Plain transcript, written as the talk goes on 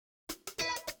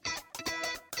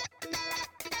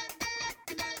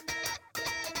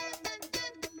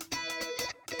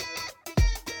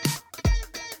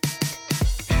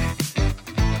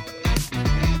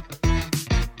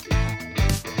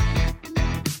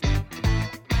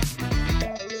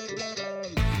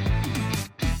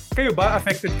Kayo ba?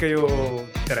 Affected kayo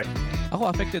direct? Ako,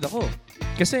 affected ako.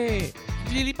 Kasi,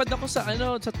 lilipad ako sa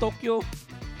Tokyo.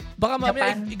 Baka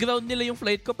mamaya Japan. i-ground nila yung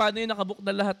flight ko. Paano yung nakabook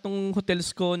na lahat ng hotels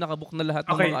ko, nakabook na lahat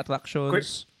ng Okay. mga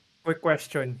attractions? Quick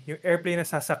question. Yung airplane na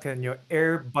sasakyan nyo,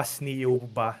 Airbus Neo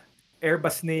ba?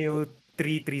 Airbus Neo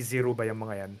 330 ba yung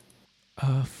mga yan?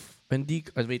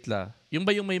 Wait la. Yung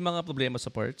ba yung may mga problema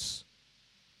sa parts?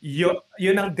 Yun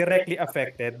ang directly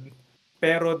affected.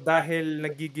 Pero dahil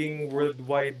nagiging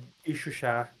worldwide issue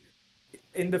siya,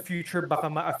 in the future baka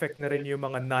ma-affect na rin yung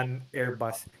mga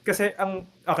non-Airbus. Kasi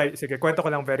okay, sige, kwento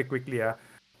ko lang very quickly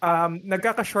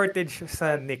nagkaka-shortage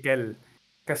sa nickel.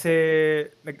 Kasi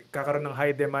nagkakaroon ng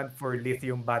high demand for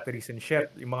lithium batteries and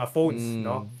shit, yung mga phones,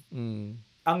 no?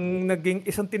 Ang naging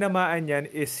isang tinamaan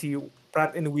niyan is si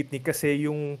Pratt and Whitney kasi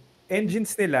yung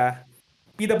engines nila,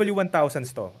 PW1000s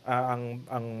to,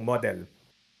 ang model.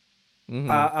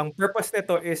 Ang purpose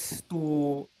nito is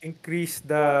to increase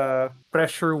the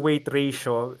pressure-weight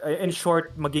ratio. In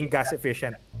short, maging gas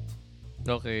efficient.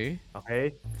 Okay.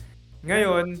 Okay?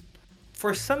 Ngayon,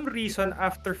 for some reason,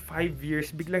 after 5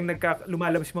 years, biglang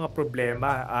lumalabas yung mga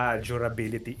problema,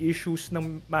 durability issues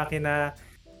ng makina,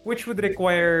 which would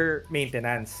require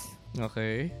maintenance.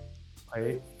 Okay.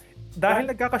 Okay?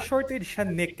 Dahil nagkaka-shortage siya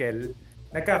nickel,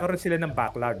 nagkakaroon sila ng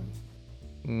backlog.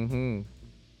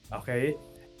 Okay?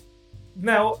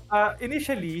 Now,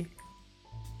 initially,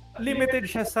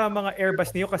 limited siya sa mga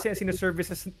Airbus Neo kasi ang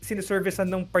sineservicean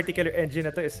ng particular engine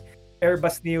na to is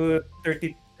Airbus Neo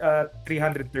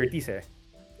 330s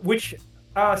which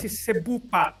si Cebu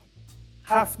Pac,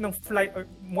 half ng flight or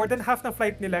more than half ng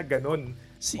flight nila ganun.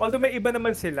 Although may iba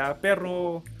naman sila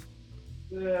pero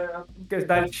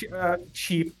dahil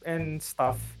cheap and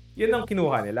stuff, yun ang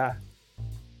kinuha nila.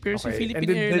 Pero si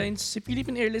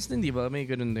Philippine Airlines din, di ba? May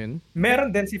ganun din? Meron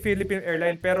din si Philippine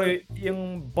Airlines, pero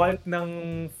yung bulk ng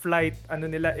flight,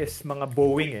 nila is mga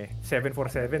Boeing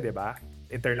 747, di ba?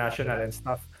 International and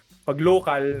stuff. Pag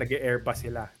local, nag-Airbus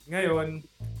sila. Ngayon,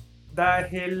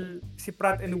 dahil si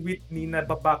Pratt and Whitney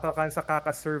nababakakan sa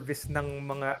kaka-service ng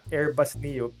mga Airbus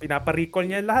Neo, pinapa-recall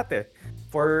niya lahat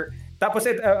tapos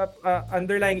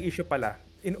underlying issue pala.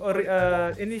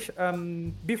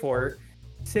 Before,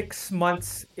 6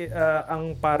 months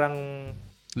ang parang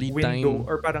lead window time.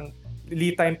 Or parang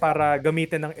lead time para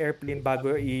gamitin ng airplane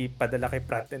bago ipadala kay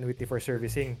Pratt and Whitney for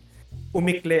servicing.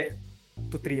 Umikli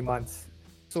to 3 months.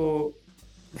 So,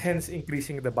 hence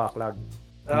increasing the backlog.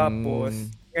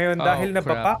 Tapos, ngayon dahil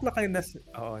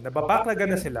nababaklagan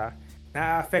na sila,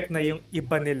 na-affect na yung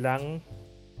iba nilang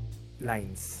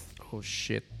lines. Oh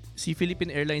shit. Si Philippine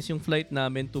Airlines, yung flight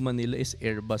namin to Manila is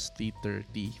Airbus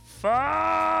T30.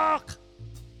 Fuck!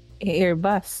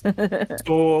 Airbus.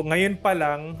 So, ngayon pa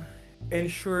lang,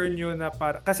 ensure nyo na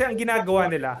kasi ang ginagawa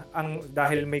nila,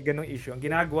 dahil may ganong issue, ang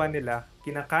ginagawa nila,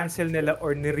 kina-cancel nila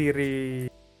or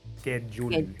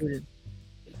nire-reschedule.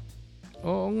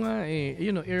 Oo nga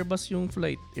Airbus yung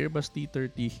flight. Airbus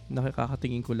T30.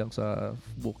 Nakakatingin ko lang sa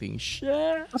booking.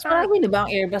 Shit! Mas marami di ba ang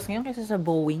Airbus ngayon kaysa sa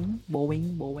Boeing?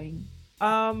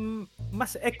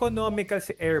 Mas economical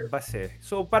si Airbus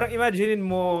So parang imaginein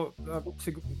mo,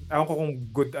 ewan ko kung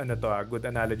good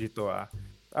analogy to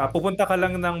pupunta ka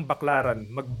lang ng Baclaran,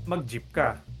 mag-jeep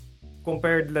ka.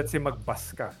 Compared let's say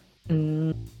mag-bus ka.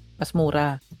 Mas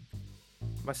mura.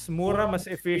 Mas mura, mas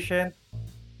efficient,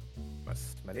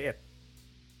 mas maliit.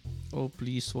 Oh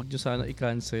please, wag nyo sana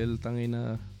i-cancel.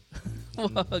 Tangina.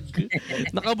 Wag.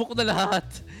 Nakabook na lahat.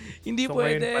 Hindi so,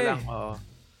 pwede. Ngayon pa lang,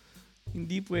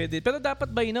 Hindi pwede. Pero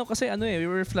dapat by now kasi we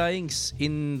were flying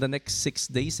in the next 6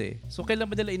 days So kailan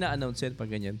ba nila ina-announce yan pag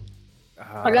ganyan?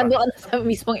 Pag ando sa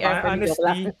mismong airport.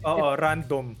 Honestly,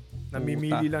 random.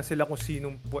 Namimili lang sila kung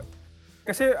sinong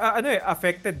kasi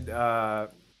affected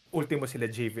ultimo sila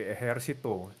JV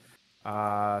Ejercito.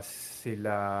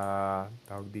 Sila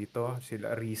tawag dito,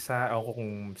 sila Risa. Ako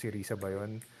kung si Risa ba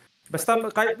 'yon. Basta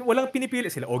walang pinipili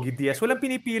sila Ogie Diaz, walang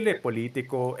pinipili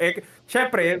politiko.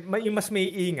 Syempre, mas may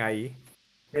ingay.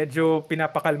 Medyo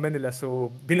pinapakalma nila so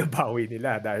binabawi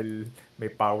nila dahil may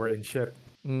power and shit.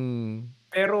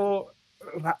 Pero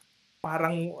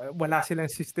parang wala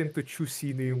silang system to choose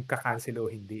sino yung kakancel o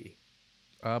hindi.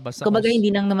 Basta kumbaga hindi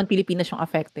lang naman Pilipinas yung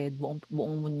affected, buong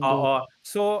mundo. Oo.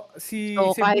 So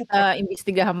kahit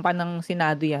imbestigahan pa ng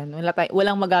Senado yan,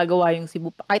 walang magagawa yung Cebu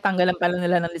Pac. Kahit tanggalan pa lang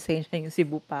nila ng lisensya yung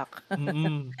Cebu Pac.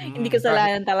 Hindi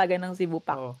kasalanan talaga ng Cebu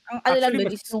Pac. Ang lang doon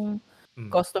is yung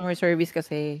customer service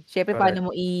kasi. Syempre, paano mo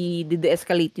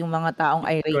i-de-escalate yung mga taong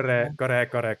irate.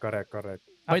 Correct.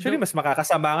 Actually, mas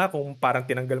makakasama nga kung parang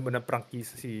tinanggal mo ng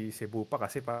prangkisa si Cebu Pac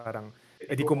kasi parang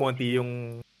di kumonti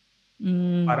yung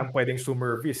Parang pwedeng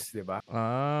sumervice, di ba?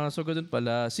 So ganun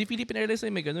pala. Si Philippine Airlines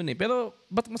ay may ganun eh. Pero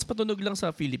ba't mas patunog lang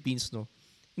sa Philippines, no?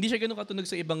 Hindi siya ganun katunog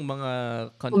sa ibang mga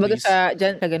Kumbaga countries.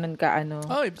 diyan ka ganun ka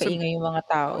Sa, kaingay yung mga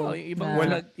tao ibang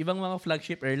na ibang mga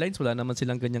flagship airlines wala naman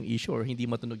silang ganyang issue or hindi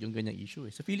matunog yung ganyang issue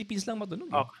eh. Sa Philippines lang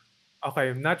matunog eh.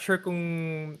 Okay, not sure kung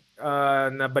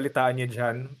nabalitaan niyo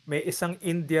dyan. May isang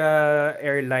India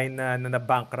airline na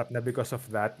na-bankrupt na because of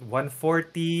that.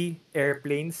 140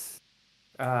 airplanes,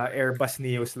 Airbus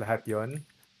Neos lahat yon.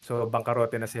 So,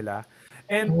 bangkarote na sila.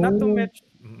 And not to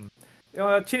mention,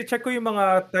 check ko yung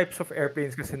mga types of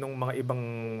airplanes kasi nung mga ibang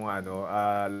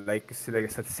like sila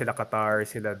Qatar,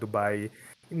 sila Dubai,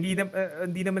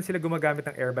 hindi naman sila gumagamit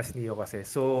ng Airbus Neo kasi.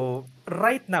 So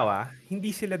right now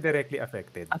hindi sila directly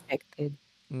affected.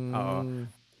 Oo.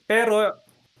 Pero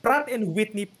Pratt and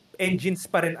Whitney engines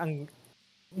pa rin ang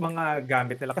mga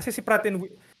gamit nila kasi si Pratt and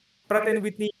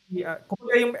Whitney,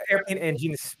 kumbaga yung airplane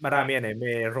engines, marami yan eh.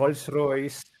 May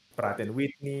Rolls-Royce, Pratt and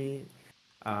Whitney,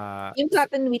 yung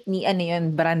Pratt and Whitney, ano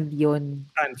yun? Brand yun?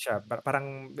 brand siya.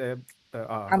 Parang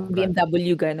Ang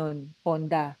BMW, ganun.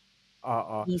 Honda.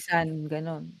 Oo. Nissan,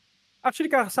 ganun.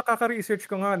 Actually, sa kaka-research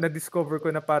ko nga, na-discover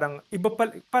ko na parang iba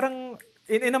parang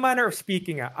in a manner of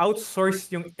speaking,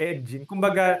 outsource yung engine.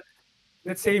 Kumbaga,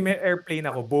 let's say may airplane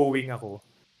ako, Boeing ako.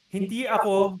 Hindi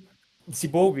ako si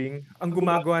Boeing ang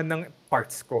gumagawa ng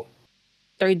parts ko.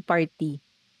 Third party.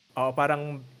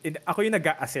 Parang ako yung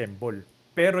nag-assemble.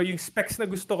 Pero yung specs na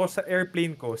gusto ko sa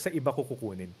airplane ko, sa iba ko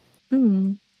kukunin.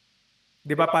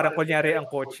 Di ba parang kunyari ang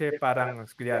kotse, parang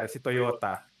kunyari si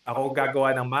Toyota. Ako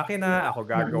gagawa ng makina, ako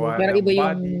gagawa pero ng iba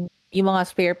body. Yung mga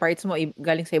spare parts mo,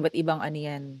 galing sa iba't ibang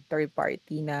third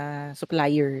party na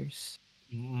suppliers.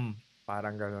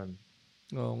 Parang ganun.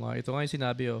 Oo nga, ito nga yung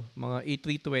sinabi mga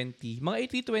A320. Mga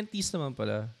A320s naman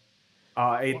pala.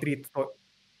 A320.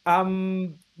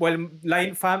 Well,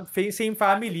 same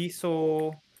family,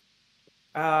 so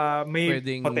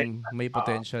may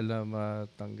potential na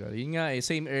matanggal. Yun nga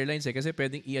same airlines kasi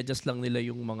pwedeng i-adjust lang nila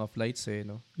yung mga flights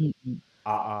no.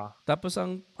 Tapos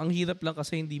ang hirap lang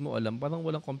kasi hindi mo alam, parang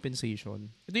walang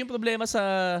compensation. Ito yung problema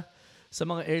sa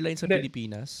mga airlines sa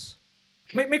Pilipinas.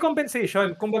 May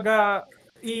compensation, kumbaga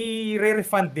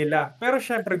i-refund nila. Pero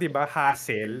syempre 'di ba,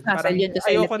 hassle. Parang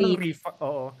ayoko ng refund.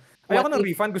 Ayoko ng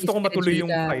refund, gusto ko matuloy yung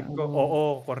flight ko.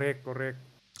 Correct.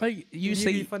 Ay, you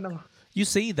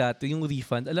say that yung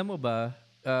refund, alam mo ba,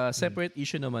 separate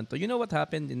issue naman to. You know what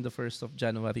happened in the 1st of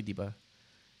January, di ba?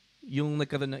 Yung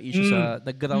nagkaroon ng issue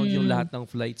nag-ground yung lahat ng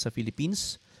flight sa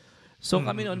Philippines. So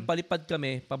kami noon, pabalik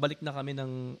na kami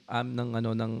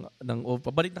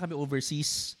pabalik na kami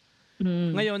overseas.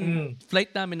 Ngayon,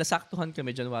 flight namin, nasaktuhan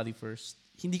kami January 1st.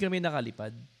 Hindi kami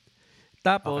nakalipad.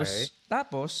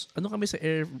 Tapos, ano kami sa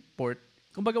airport,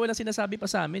 kumbaga wala sinasabi pa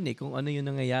sa amin kung ano yung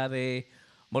nangyayari,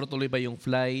 marutuloy ba yung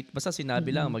flight, basta sinabi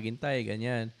lang, maghintay,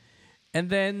 ganyan. And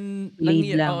then,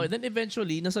 then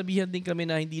eventually, nasabihan din kami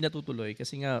na hindi natutuloy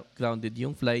kasi nga grounded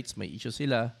yung flights, may issue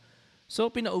sila.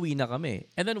 So, pinauwi na kami.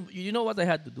 And then, you know what I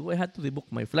had to do? I had to rebook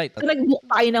my flight. So, nag-book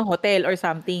tayo ng hotel or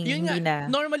something? Yun hindi nga,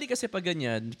 na. normally kasi pag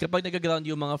ganyan, kapag nag-ground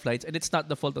yung mga flights, and it's not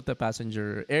the fault of the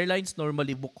passenger, airlines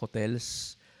normally book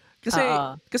hotels.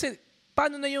 Kasi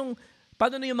paano na yung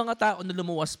mga tao na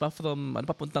lumuwas pa from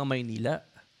papuntang Maynila?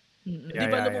 Di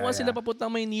ba lumuwas sila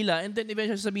papuntang Maynila and then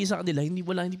eventually sabihin sa kanila, hindi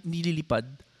lilipad.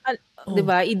 Di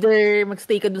ba? Either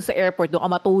magstay ka dun sa airport, doon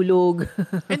ka matulog.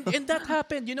 and that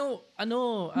happened,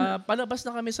 palabas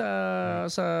na kami sa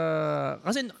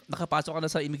kasi nakapasok ka na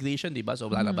sa immigration, di ba? So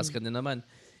lalabas ka na naman.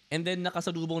 And then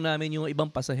nakasalubong namin yung ibang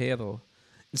pasahero.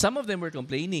 Some of them were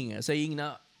complaining, saying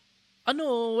na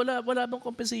wala bang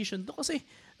compensation to kasi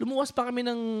lumuwas pa kami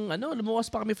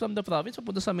from the province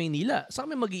papunta sa Maynila. Saan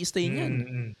kami mag-i-stay niyan?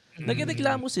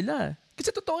 Nagreklamo sila. Kasi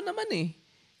totoo naman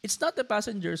it's not the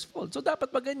passenger's fault. So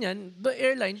dapat pag ganyan, the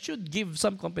airline should give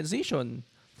some compensation.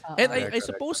 And I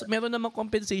suppose meron namang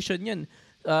compensation yan.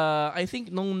 I think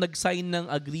nung nag-sign ng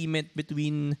agreement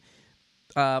between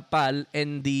PAL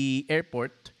and the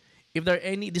airport, if there are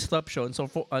any disruptions or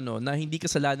na hindi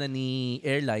kasalanan ni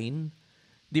airline,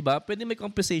 'di ba? Pwede may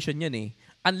compensation 'yan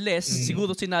Unless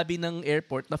siguro sinabi ng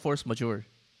airport na force majeure.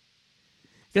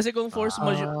 Kasi kung force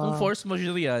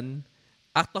majeure 'yan,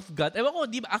 act of God. Ewan ko,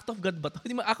 di ba act of God ba to?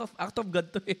 Di ba act of God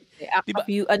to Diba?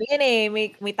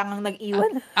 May tangang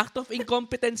nag-iwan. Act of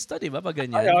incompetence to, di ba? Pag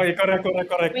ganyan. Ay, correct.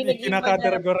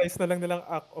 Kinakategorize na lang nilang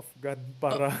act of God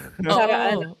para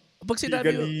pag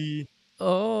sinabi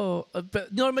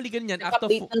normally ganyan. Act of...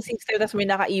 Update ng system, tapos may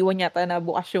nakaiwan yata na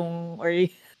bukas yung...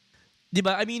 Di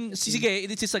ba? I mean, sige,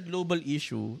 this is a global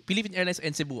issue. Philippine Airlines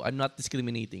and Cebu, I'm not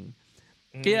discriminating.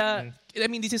 Kaya, Mm. I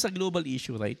mean, this is a global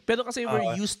issue, right? Pero kasi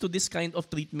we're Oo. used to this kind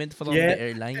of treatment from the Yeah,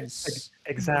 airlines.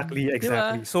 exactly, Di ba?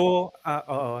 exactly. So,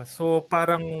 oo. So,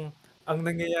 parang ang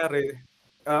nangyayari,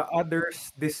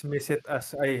 others dismiss it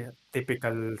as, ay,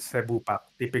 typical Cebu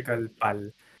Pack, typical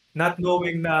PAL. Not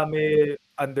knowing na may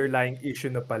underlying issue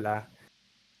na pala.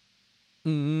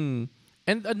 Mm.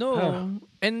 And Ah,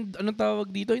 anong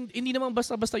tawag dito? Hindi naman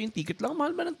basta-basta yung ticket lang.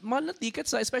 Mahal na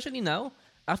tickets, especially now,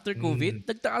 after COVID, mm,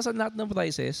 nagtaasan lahat ng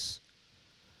prices.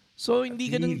 So hindi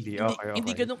ganun really? hindi Okay,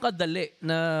 hindi okay. ganun kadali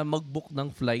na mag-book ng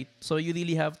flight. So you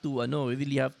really have to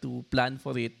plan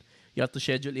for it. You have to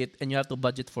schedule it and you have to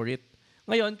budget for it.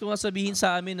 Ngayon, kung sabihin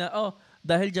sa amin na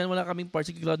dahil diyan wala kaming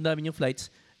particular namin yung flights,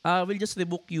 we'll just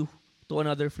rebook you to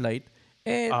another flight.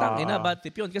 Tangin na Ah, bad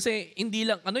trip 'yun kasi hindi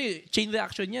lang chain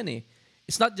reaction 'yan eh.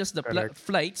 It's not just the correct.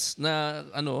 flights na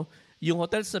yung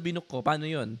hotels sa binook ko, paano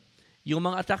 'yon? Yung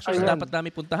mga attractions na Ayun. dapat namin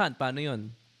puntahan, paano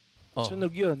 'yon? Oh. Sunog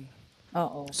yun.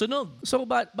 Oo. Sunog. So,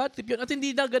 bad trip yun. At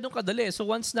hindi na ganun kadali. So,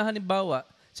 once na halimbawa,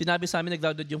 sinabi sa amin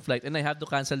nag-download yung flight and I have to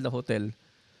cancel the hotel,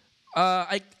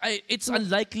 it's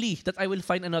unlikely that I will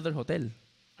find another hotel.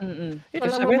 Lalo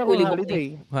Sabi, na kung fully booked holiday.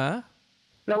 Ha?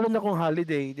 Lalo na kung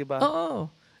holiday, di ba? Oo.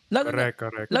 Lalo na,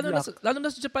 Correct. lalo na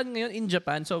sa Japan ngayon, in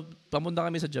Japan, so pamunta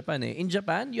kami sa Japan eh. In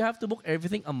Japan, you have to book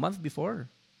everything a month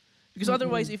before. Because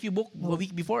otherwise, if you book a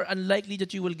week before, unlikely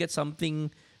that you will get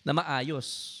something na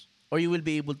maayos. Or you will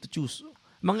be able to choose.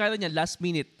 Mangyari niyan, last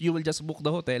minute, you will just book the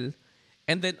hotel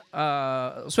and then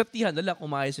swertihan na lang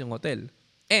kung maayos yung hotel.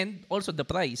 And also the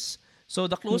price. So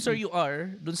the closer you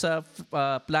are dun sa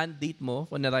planned date mo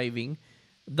when arriving,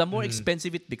 the more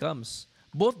expensive it becomes.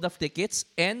 Both the tickets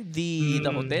and the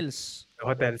hotels. The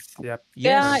hotels, yep.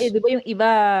 Kaya, Yes. di ba yung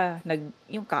iba,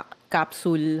 yung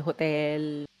capsule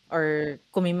hotel, or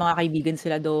kung may mga kaibigan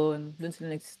sila doon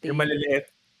sila nag-stay. Yung maliliit.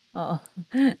 Oo.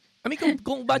 I mean,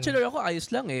 kung bachelor ako,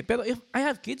 ayos lang eh. Pero if I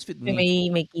have kids with me,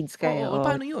 May kids kayo. oo,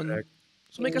 paano yun? Correct.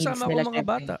 So may Yung needs kasama ako nila, mga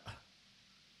syempre. bata.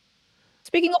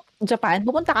 Speaking of Japan,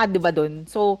 pupunta ka 'di ba doon?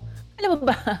 So, alam mo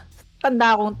ba,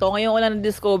 tanda kong to, ngayon ko lang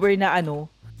na-discover na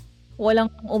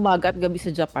walang umaga at gabi sa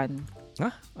Japan.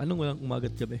 Ha? Anong walang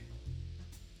umagat gabi?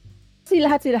 Kasi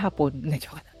lahat sila hapon. Hindi,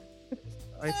 joke lang.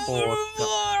 Ay, puta.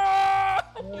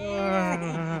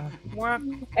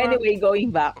 Anyway,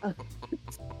 going back.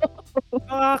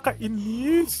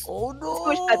 Nakakainis. Oh no!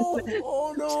 Oh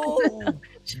no!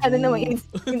 Siya na naman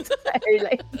instinct sa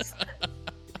airlines.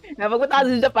 Napagpunta ka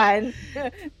sa Japan.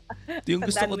 Ito yung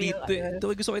gusto ko Tandaan mo yung dito. Ito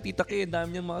yung gusto ko kay Tita Kay. Ang dami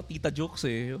niyang mga tita jokes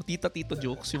eh. Tita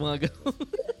jokes. Yung mga gano'n.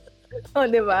 Oh,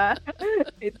 di ba?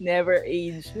 It never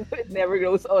age. It never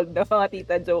grows old na mga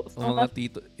tita jokes. Ang mga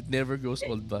tito. It never grows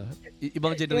old ba?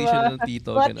 Ibang generation Diba? na ng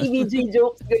tito. Mga Ganun. TVJ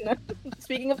jokes, gano'n.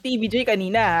 Speaking of TVJ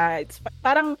kanina, it's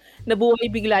parang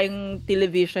nabuhay bigla yung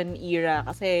television era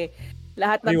kasi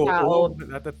lahat ng tao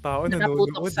Lahat ng tao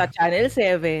nakatutok nanonood. sa Channel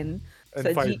 7, And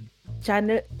sa 5.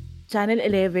 Channel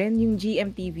 11, yung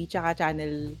GMTV, tsaka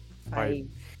Channel 5. Five.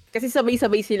 Kasi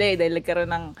sabay-sabay sila dahil nagkaroon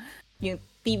ng yung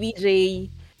TVJ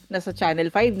na sa Channel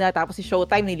 5 na, tapos si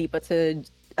Showtime nilipat sa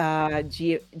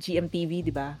GMTV,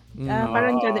 di ba?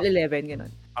 Parang Channel 11,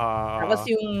 gano'n. Tapos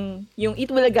yung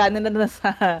Eat Bulagana na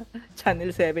nasa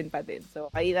Channel 7 pa din.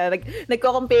 So, kaya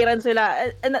nagko-comparean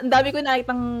sila. Ang dami ko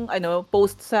nakitang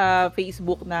post sa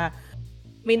Facebook na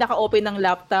may naka-open ng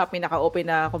laptop, may naka-open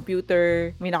na computer,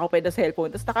 may naka-open na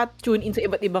cellphone, tapos naka-tune in sa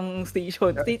iba't ibang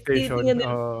station. Tinitingnan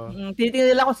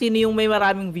nila kung sino yung may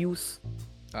maraming views.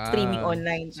 Streaming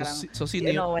online. So sino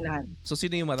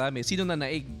yung marami? Sino na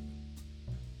naig?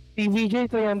 TVJ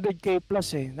 300k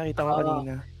plus eh. Nakita ko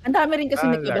kanina. Ang dami rin kasi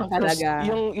nag-ibang talaga.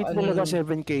 Yung Eat Bulaga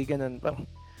 7k, ganun.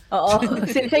 Oo.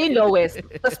 Siya yung lowest.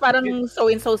 Tapos parang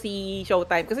so-and-so si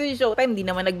Showtime. Kasi si Showtime, hindi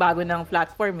naman nagbago ng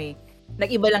platform eh.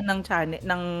 Nag-iba lang ng channel,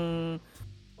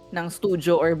 ng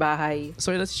studio or bahay.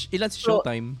 So ilan si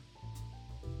Showtime?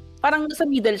 Parang sa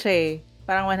middle siya eh.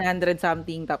 Parang 100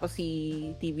 something. Tapos si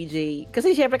TVJ.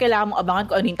 Kasi syempre kailangan mo abangan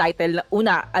kung ano yung title.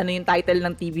 Ano yung title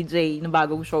ng TVJ, ng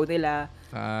bagong show nila.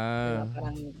 Parang,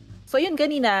 so yun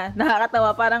kanina,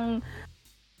 nakakatawa. Parang,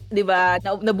 di ba,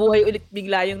 nabuhay ulit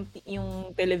bigla yung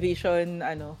television,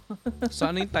 So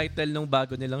ano yung title ng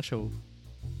bago nilang show?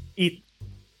 Eat.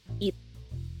 Eat.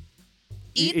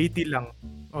 E80 lang.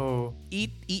 Oh.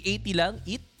 Eat? E80 lang?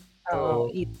 Eat?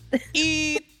 Oo, Eat.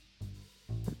 Eat!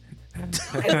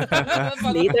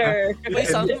 Later. May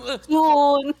Soon.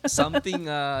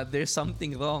 there's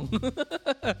something wrong.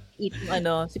 Eat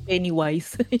si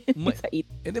Pennywise. Sa Eat.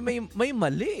 And then may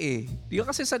mali eh. Di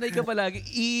ka kasi sanay ka palagi,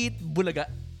 eat,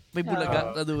 bulaga. May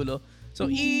bulaga na dulo.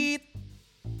 So, eat!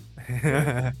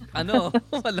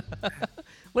 Wala.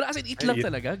 Wala kasi eat lang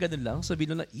talaga. Ganun lang.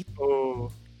 Sabihin nila eat. Oh.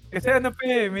 Kasi ano pa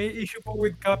may issue po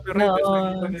with copyright Oo. so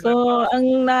hindi pa nila So,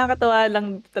 ang nakakatuwa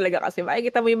lang talaga kasi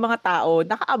makikita mo yung mga tao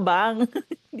nakaabang.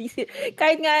 Hindi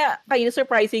kahit nga kanina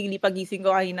surprisingly pagising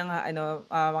ko kanina nga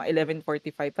mga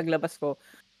 11:45 paglabas ko,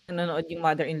 nanonood yung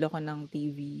mother-in-law ko ng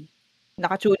TV.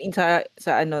 Naka-tune in sa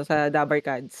Dabar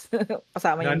Cats.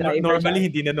 Kasama yung driver siya. normally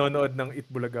hindi nanonood ng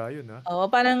Itbulaga yun, ha? Oo,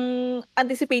 parang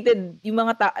anticipated yung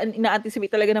mga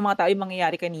ina-anticipate talaga ng mga tao yung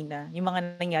mangyayari kanina, yung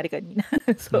mga nangyari kanina.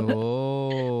 So,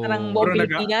 parang Oh. buong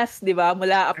Pilipinas, 'di ba?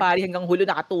 Mula Apari hanggang Hulo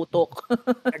nakatutok.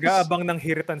 Nag-aabang ng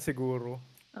hiritan siguro.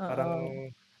 Parang Oo.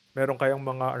 meron kayang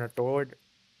mga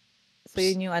So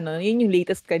yun yung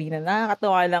latest kanina.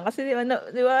 Nakakatuwa lang kasi 'di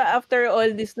ba after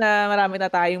all this na marami na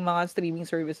tayong mga streaming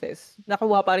services,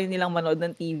 nakuha pa rin nilang manood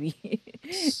ng TV.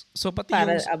 So pati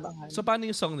Para yung abangan. so paano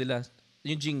yung song nila?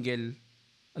 Yung jingle?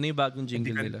 Ano yung bagong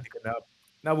jingle nila? Hindi ko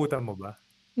naabutan mo ba?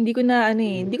 Hindi ko na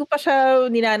hindi ko pa siya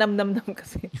ninanamnam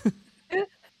kasi.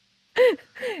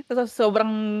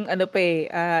 Sobrang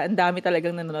ang dami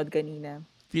talagang nanonood kanina.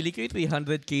 Feeling ko yung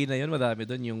 300K na yun, madami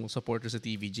doon yung supporter sa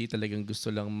TVG talagang gusto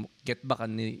lang get back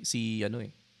si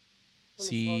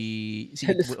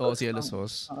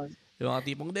Alusos. Yung mga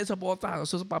tipong, hindi, supporta.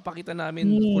 So, papakita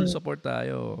namin full support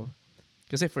tayo.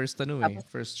 Kasi first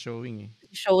showing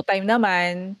eh. Showtime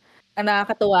naman, ang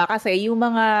nakakatuwa kasi yung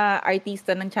mga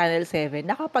artista ng Channel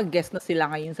 7, nakapag-guest na sila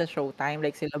ngayon sa Showtime.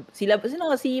 Like si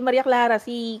Maria Clara,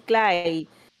 si Clay.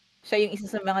 Siya yung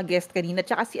isa sa mga guest kanina.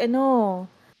 Tsaka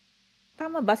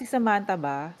tama ba? Si Samantha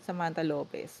ba? Samantha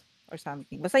Lopez or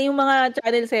something. Basta yung mga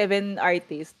Channel 7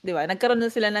 artists, di ba? Nagkaroon na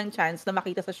sila ng chance na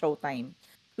makita sa Showtime.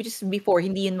 Which is before,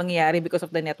 hindi yun mangyayari because of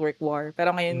the network war.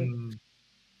 Pero ngayon,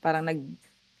 parang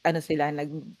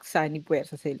nagsanib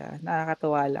puwersa sila.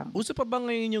 Nakakatuwa lang. Uso pa ba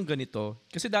ngayon yung ganito?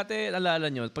 Kasi dati, alala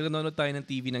nyo, pag nanonood tayo ng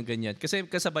TV ng ganyan, kasi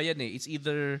kasabayan it's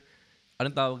either,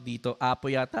 anong tawag dito, Apo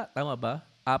yata, tama ba?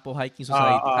 Apo Hiking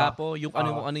Society. Apo, yung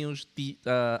ano yung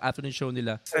afternoon show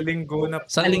nila. Sa linggo na po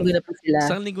sila.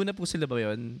 Isang linggo na po sila ba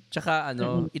yun? Tsaka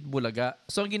Itbulaga.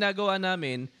 So, ang ginagawa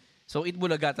namin,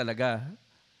 Itbulaga talaga.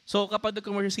 So, kapag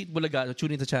nag-commercial si Itbulaga,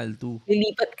 tune in sa Channel 2.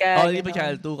 Lilipat ka. Lilipat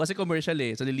Channel 2. Kasi commercial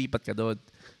so lilipat ka doon.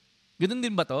 Ganun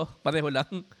din ba to? Pareho lang?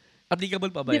 Applicable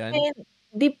pa ba yan?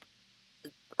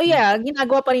 Yeah,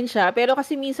 ginagawa pa rin siya. Pero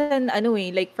kasi minsan,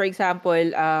 like for example,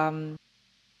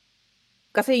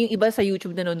 kasi yung iba sa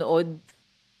YouTube nanonood.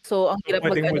 So, ang hirap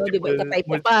di ba,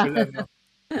 ika-type mo pa.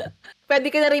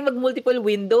 Pwede ka na rin mag-multiple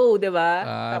window, di ba?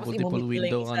 Tapos multiple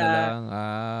window ka na lang.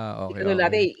 Okay. Ikaw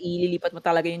dati, ililipat mo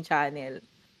talaga yung channel.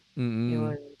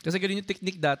 Yun. Kasi ganun yung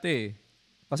technique dati.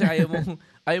 Kasi ayaw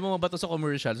mo mabato sa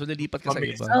commercial, so lilipat ka sa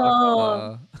iba.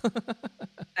 Oo.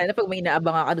 Lalo pag may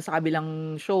inaabangan ka doon sa kabilang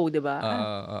show, di ba?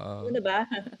 Ano ba?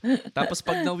 Tapos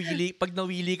pag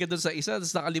nawili ka doon sa isa,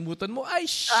 tapos nakalimutan mo, ay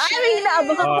shit! May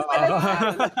inaabangan ko pala.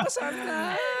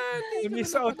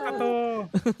 Miss out ka to.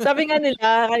 Sabi nga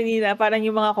nila kanina, parang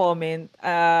yung mga comment,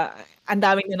 ang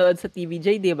daming nanonood sa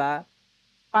TVJ, di ba?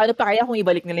 Paano pa kaya kung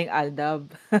ibalik nila yung Aldab?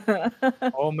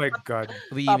 Oh my God.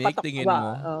 Remake, tingin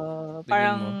mo?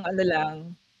 Parang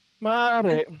lang.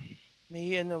 Maaari.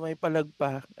 May palag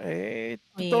pa.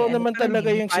 Totoo naman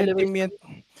talaga yung sentiment.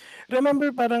 Remember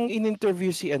parang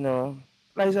in-interview si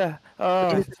Liza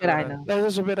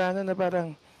Soberano na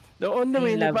parang the only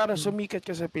way na para sumikat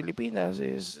ka sa Pilipinas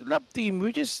is love team,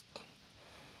 which is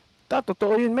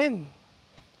totoo yun, men.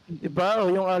 Diba? O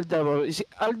yung Aldab.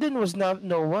 Alden was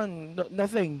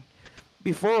nothing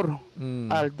before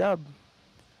Aldab.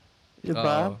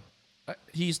 Diba?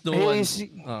 He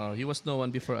was no one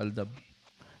before Aldab.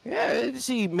 Yeah,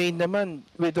 si Main naman,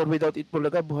 with or without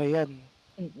Itbulaga, buhay yan.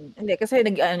 Hindi, kasi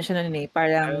nag-ano siya nun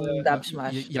parang dub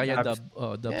smash.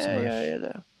 Dub smash.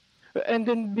 Yeah. And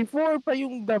then before pa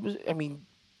yung dub,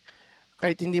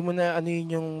 kahit hindi mo na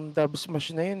yun yung dub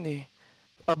smash na yun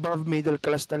above middle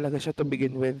class talaga siya to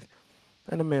begin with.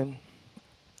 Ano mo yun?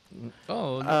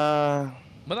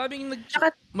 Maraming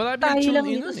tune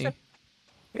in nun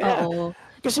Yeah. Oo.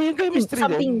 Kasi yung chemistry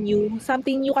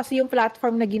something new kasi yung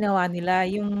platform na ginawa nila,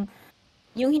 yung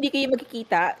hindi kayo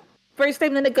magkikita. First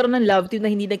time na nagkaroon ng love team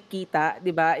na hindi nagkita, 'di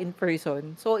ba, in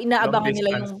person. So inaabangan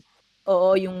nila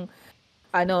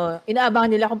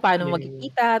inaabangan nila kung paano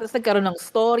magkikita, tapos nagkaroon ng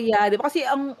storya, 'di ba? Kasi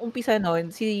ang umpisa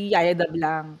noon si Yaya Dab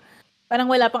lang. Parang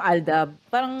wala pang Aldab.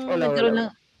 Parang nagkaroon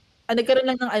lang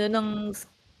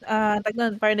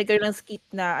parang nagkaroon ng skit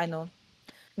na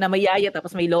na may yaya,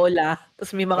 tapos may lola,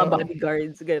 tapos may mga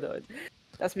bodyguards, gano'n.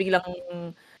 Tapos biglang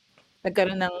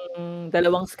nagkaroon ng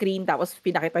dalawang screen, tapos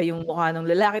pinakita yung mukha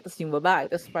ng lalaki, tapos yung babae,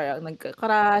 tapos parang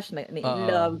nagka-crush,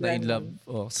 na-in-love. Na-in-love.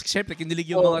 Siyempre,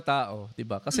 kinilig yung mga tao,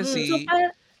 diba? Kasi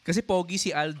Kasi pogi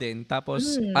si Alden,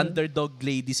 tapos underdog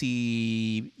lady si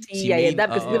Yaya Maine.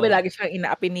 Dab. Kasi diba lagi siyang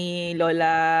inaapi ni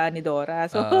Lola ni Dora.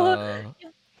 So,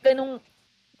 yung ganung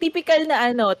typical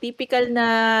na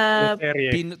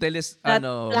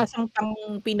lasang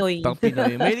pang Pinoy. Pang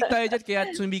Pinoy. Mahilig tayo dyan,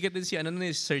 kaya sumikat din si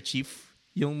Sir Chief,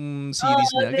 yung series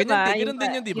niya. Ganyan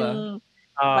din yun, di ba?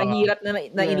 Mahirap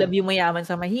na ilove yung mayaman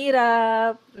sa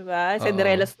mahirap, diba?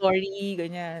 Cinderella story,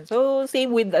 ganyan. So, same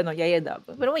with Yaya Dab.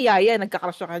 Pero Yaya,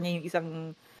 nagka-crush sa kanya yung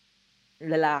isang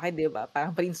lalaki, diba?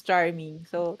 Parang Prince Charming.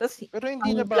 So, pero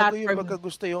hindi na bago yung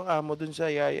pagkagusto yung amo dun sa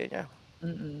Yaya niya.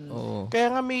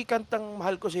 Kaya nga may kantang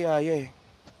Mahal Ko Si Yaya eh.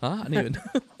 Ha? Ano yun?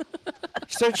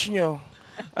 Search nyo.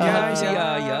 Si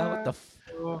Yaya? What the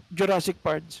Jurassic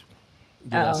Park.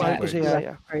 Mahal Ko Si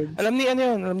Yaya. Alam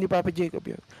ni Papa Jacob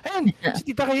yun. Ayun, si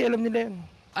Tita Kay alam nila yun.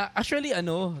 Actually,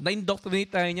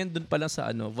 na-indoctrinate tayo niyan dun pa lang sa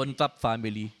Von Trapp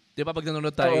family. Di ba pag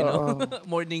nanonood tayo,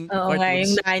 morning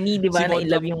cartoons. Yung nani, di ba,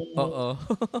 na-inlove yung...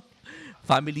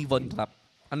 Family Von Trapp.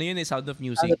 Ano yun Sound of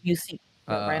Music. Sound of Music.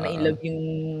 Parang na-inlove yung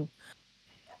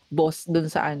boss dun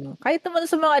sa Kahit naman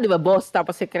sa mga, di ba, boss,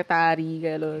 tapos secretary,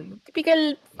 gano'n.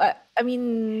 Typical,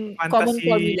 fantasy, common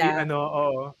formula.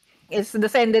 Is the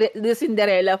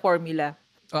Cinderella formula.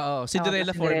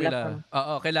 Cinderella formula.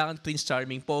 Kailangan Prince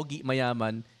Charming, pogi,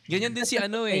 mayaman. Ganyan din si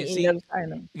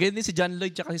ganyan din si John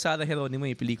Lloyd tsaka si Sarah Geronimo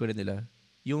pelikula nila.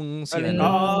 Yung si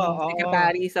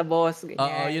secretary sa boss,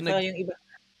 ganyan. So yung iba.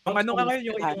 Ang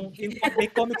ngayon, yung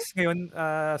may comics ngayon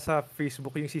sa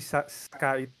Facebook, yung si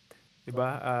Sky,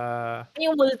 diba?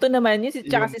 Yung multo naman,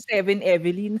 tsaka si Seven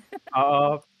Evelyn.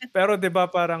 Pero diba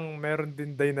parang meron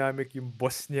din dynamic yung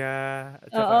boss niya.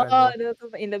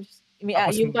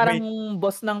 Yung parang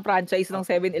boss ng franchise ng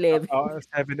 7-Eleven.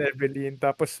 7-Eleven.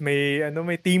 Tapos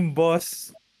may team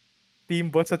boss. Team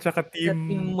boss at saka team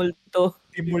multo.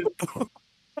 Team multo.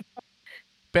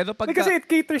 Pero kasi it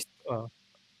caters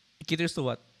It caters to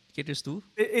what? Caters to?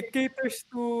 It caters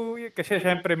to, kasi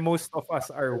syempre most of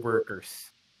us are workers.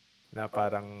 Na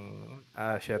parang,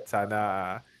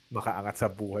 sana makaangat sa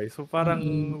buhay. So parang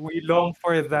we long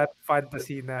for that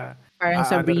fantasy na... Parang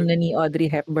Sabrina ni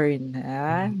Audrey Hepburn.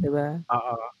 Diba?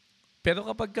 Pero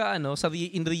kapag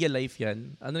in real life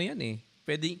yan,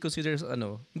 pwede consider,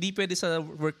 hindi pwede sa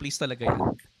workplace talaga yan.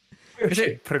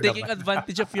 Kasi taking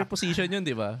advantage of your position yun,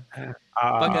 di ba?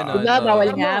 Diba,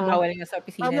 bawal nga sa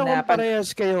opisina na...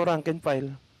 parehas kayo rank and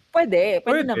file? Pwede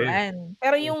naman.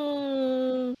 Pero yung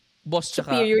boss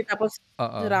tsaka superior tapos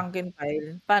rank and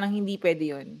file, parang hindi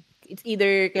pwede yun. It's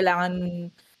either kailangan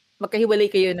magkahiwalay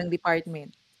kayo ng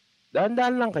department.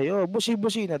 Dahan-dahan lang kayo.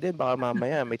 Busi-busi na din. Baka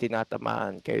mamaya may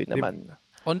tinatamaan kayo naman.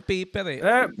 On paper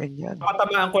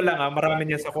Patamaan ko lang marami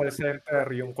niyan sa call center.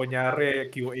 Yung kunyari,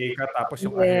 QA ka, tapos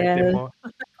yung ahente mo,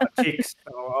 chicks.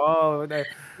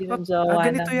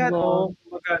 Ganito yan.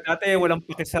 Dati walang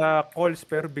paki sa calls,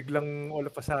 pero biglang all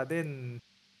of a sudden,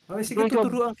 sige,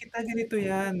 tuturuan kita, ganito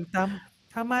yan.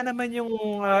 Tama naman yung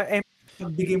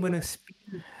pagbigay mo ng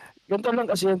speed. Ganito lang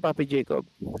kasi yan, Papi Jacob.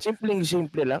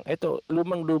 Simple lang. Ito,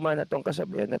 lumang-luma na tong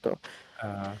kasabihan na to.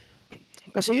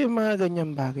 Kasi yung mga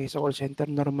ganyang bagay sa call center,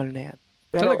 normal na yan.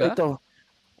 Pero ito,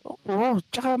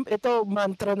 tsaka ito,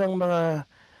 mantra ng mga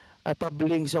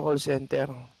tabling sa call center.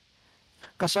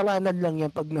 Kasalanan lang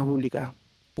yan pag nahuli ka.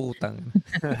 Putang.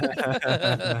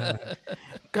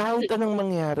 Kahit anong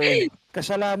mangyari,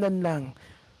 kasalanan lang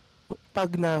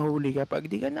pag nahuli ka.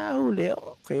 Pag di ka nahuli,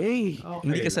 okay.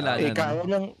 Hindi kasalanan. Kaya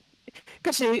lang,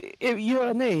 kasi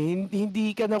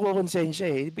hindi ka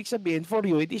nakukonsensya Ibig sabihin, for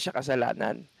you, hindi siya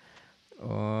kasalanan.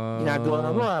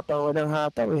 Ginagawa mo pawa ng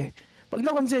hataw Pag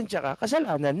nakonsensya ka,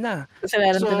 kasalanan na.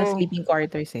 Kasalanan to ng sleeping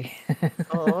quarters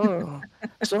Oo.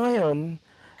 So ngayon,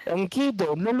 ang key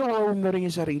doon, luluwawin mo rin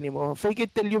yung sarili mo. Fake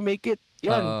it till you make it.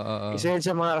 Yan. Isa yan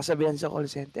sa mga kasabihan sa call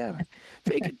center.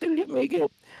 Fake it till you make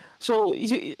it. So,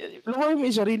 luwawin mo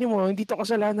yung sarili mo. Hindi to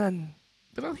kasalanan.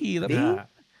 Pero ang hirap.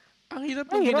 Ang hirap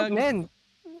ng ginagawa.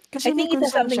 Kasi I think it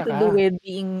has something to do with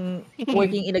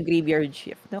working in a graveyard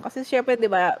shift. No? Kasi syempre, di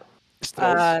ba,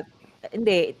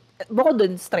 hindi, bukod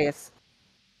dun, stress.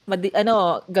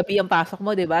 Gabi ang pasok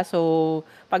mo, di ba? So,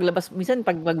 paglabas, minsan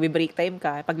pag mag-break time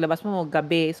ka, paglabas mo,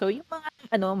 gabi. So, yung mga,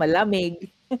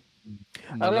 malamig.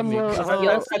 Alam mo,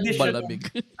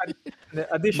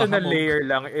 additional layer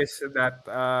lang is that,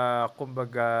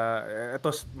 kumbaga,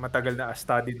 ito matagal na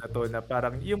study na to, na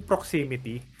parang yung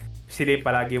proximity, sila yung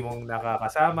palagi mong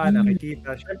nakakasama,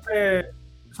 nakikita. Siyempre,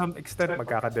 to some extent,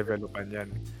 magkakadevelopan yan.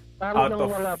 Talo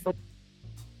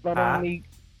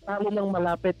ng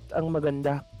malapit ang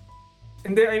maganda.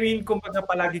 Hindi, I mean, kumbaga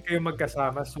palagi kayo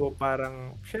magkasama. So,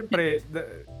 parang, siyempre,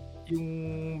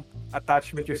 yung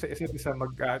attachment yung sa isa't isa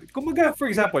kumaga, for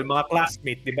example, mga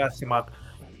classmate, di ba? Si mga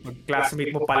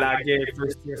mag-classmate mo palagi,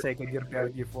 first year, second year,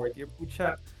 third year, fourth year,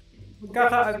 putya,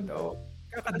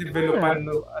 magkaka-developan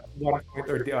at one point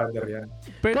or the other yan.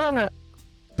 Pero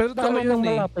totoo yun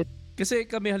eh. Kasi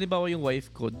kami, halimbawa yung wife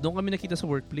ko, doon kami nakita sa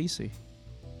workplace eh.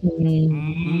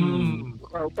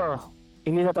 Ito,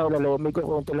 hindi na tayo lalo, may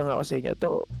kukunto lang ako sa inyo.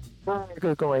 Ito,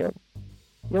 record ko ngayon.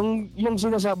 Yung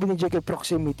sinasabi ni Jake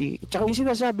proximity, tsaka yung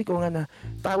sinasabi ko nga na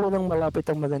talo ng malapit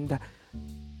ang maganda.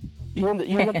 Yun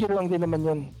lang din naman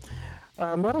yun.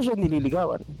 Meron siya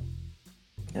nililigawan.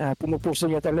 Pinupuso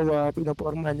niya talaga,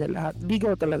 pinuporma niya lahat.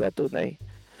 Ligaw talaga tunay.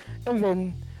 And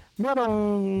then,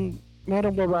 merong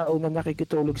babae na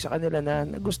nakikitulog sa kanila na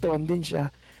nagustuhan din siya.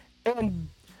 And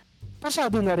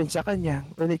pasado na rin sa kanya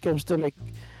when it comes to like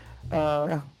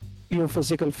yung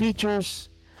physical features,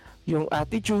 yung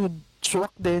attitude,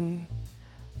 swak din.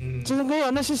 So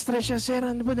ngayon, nasi-stress siya, sir,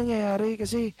 ano ba nangyayari?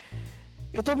 Kasi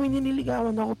ito may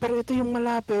niniligawan ako, pero ito yung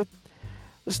malapit.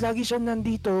 Tapos lagi siya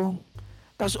nandito.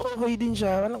 Tapos okay din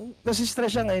siya.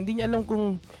 Nasi-stress siya nga, hindi niya alam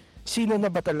kung sino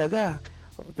na ba talaga.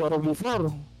 Pero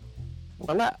before,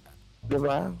 wala.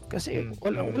 Diba? Kasi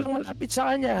walang malapit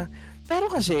sa kanya. Pero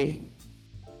kasi,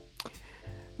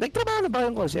 nagtrabaho na ba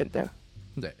yung call center?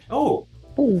 Hindi.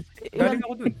 Galing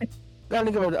ako dun.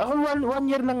 Galing ka ba dun? Ako, one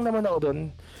year lang naman ako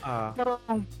dun. Pero,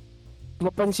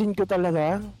 mapansin ko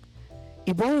talaga,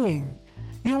 iba eh.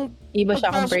 Iba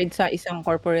siya compared sa isang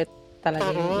corporate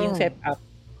talaga, yung setup.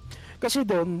 Kasi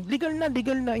doon, legal na.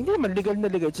 Hindi naman legal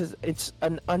na. It's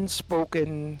an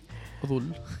unspoken rule.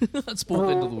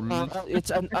 Unspoken rule. It's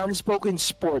an unspoken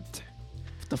sport.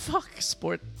 What the fuck?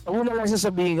 Sport? Ako na lang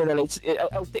sasabihin ko na lang.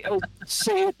 I'll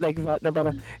say it like that. Na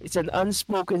parang, it's an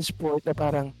unspoken sport na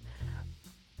parang,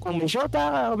 kung may shota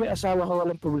ka, may asawa ka,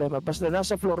 walang problema. Basta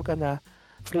nasa floor ka na,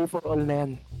 free for all na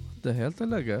yan. The hell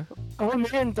talaga? Oo,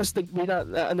 man. Tapos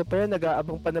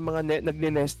nag-aabang pa ng mga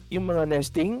nagne-nest, yung mga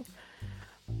nesting.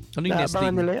 Ano yung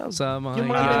nesting? Nila yan. Sa mga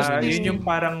yun yung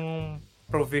parang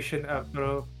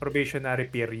probationary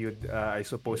period, I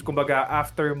suppose. Kumbaga,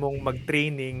 after mong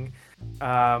mag-training,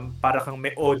 para kang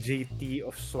may OJT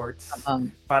of sorts.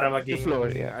 Para maging,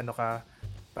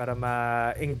 para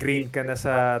ma-ingrain ka na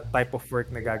sa type of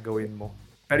work na gagawin mo.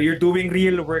 Pero you're doing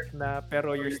real work na,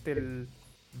 pero you're still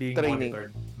being training.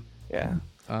 monitored. Yeah.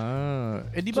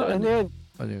 Di ba ano yun?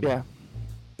 Yeah.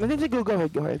 Go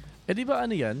ahead. Di ba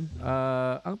ano yan?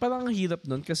 Ang parang hirap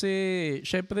nun kasi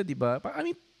syempre di ba? I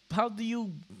mean, how do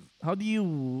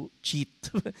you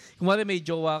cheat? Kung may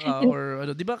jowa ka or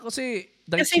ano, di ba kasi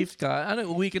night shift ka,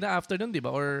 uwi ka na after nun, di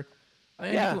ba? Or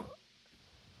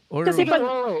kasi pag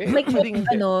like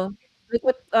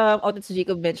what Audits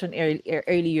Jacob mentioned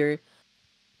earlier,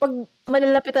 pag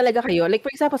malalapit talaga kayo, like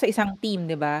for example sa isang team,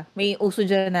 di ba? May uso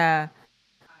dyan na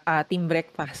team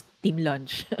breakfast, team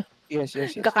lunch. Yes.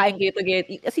 Kakain kayo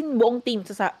together. As in, buong team,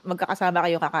 magkakasama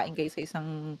kayo, kakain kayo sa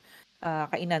isang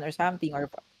kainan or something,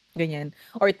 or ganyan.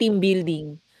 Or team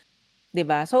building.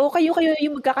 Diba? So, kayo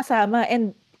yung magkakasama.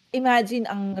 And imagine,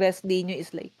 ang rest day nyo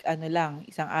is like,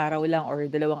 isang araw lang or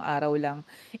 2 araw lang.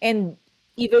 And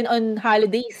even on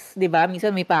holidays, diba?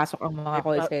 Minsan may pasok ang mga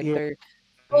call center.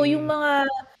 So, yung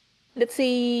mga, let's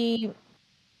say,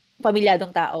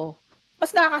 pamilyadong tao,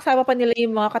 mas nakakasama pa nila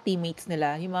yung mga ka-teammates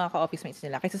nila, yung mga ka-office mates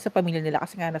nila, kaysa sa pamilya nila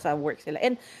kasi nga nasa work sila.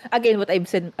 And again, what I've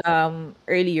said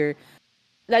earlier,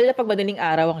 lalo na pag madaling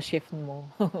araw ang shift mo.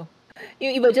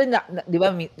 Yung iba dyan, di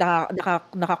ba,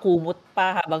 nakakumot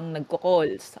pa habang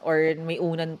nagko-calls or may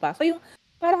unan pa. So yung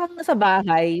parang nasa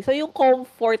bahay, so yung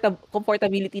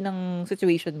comfortability ng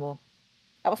situation mo,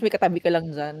 tapos may katabi ka lang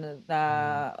dyan na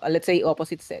let's say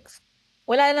opposite sex.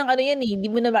 Wala nang yan eh. Hindi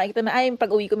mo na makikita na,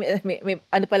 pag-uwi ko,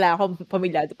 may pala ako,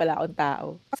 pamilyado pala akong tao.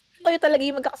 Kasi kayo talaga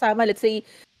yung magkakasama. Let's say,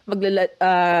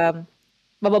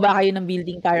 bababa kayo ng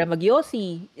building para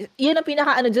mag-yossi. Yun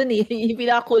ang dyan eh. Yung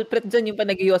pinaka-culprit dyan, yung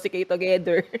nag-yossi kayo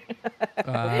together.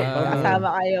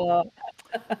 Kasama kayo.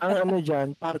 Ang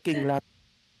dyan, parking lot.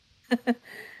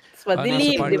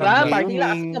 Madilim, di ba? Parking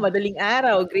lot. Kasi madaling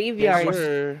araw, graveyard.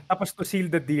 Tapos to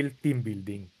seal the deal, team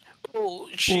building. Oh,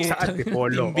 shit. Sa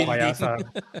Antipolo o kaya sa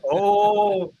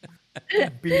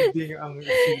building ang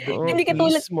hindi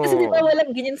katulad kasi di ba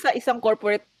walang ganyan sa isang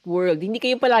corporate world. Hindi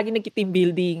kayo palagi nagki-team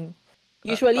building.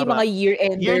 Usually mga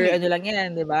year-ender lang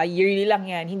yan, di ba? Yearly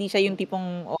lang yan. Hindi siya yung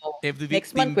tipong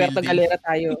next month Puerto Galera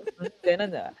tayo.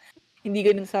 Ganun na. Hindi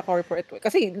ganun sa corporate world.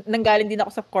 Kasi nanggaling din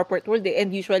ako sa corporate world eh.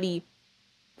 And usually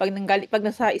pag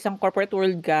nasa isang corporate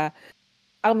world ka,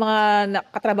 ang mga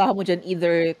katrabaho mo dyan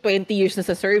either 20 years na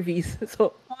sa service.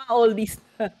 So, mga oldies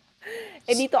na.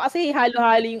 dito kasi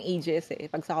halo-halo yung ages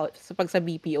pag sa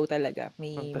BPO talaga. Tas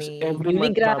May every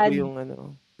newly month bago grad. yung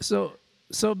ano.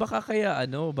 So baka kaya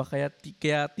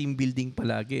team building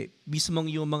palagi.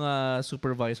 Mismong yung mga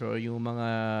supervisor o yung mga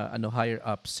higher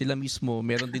ups, sila mismo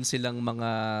meron din silang mga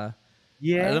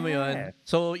alam mo yun? Yeah.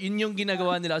 So yun yung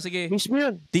ginagawa nila. Sige, Mismo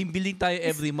yun. team building tayo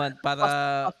every month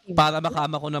para Costume.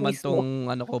 makama ko naman Mismo. tong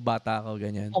bata ko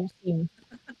ganyan. Costume.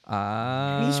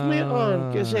 Mismo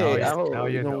yun. Kasi Now ako,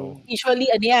 you nung know.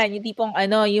 Usually, yan, yung tipong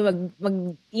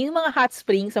yung mga hot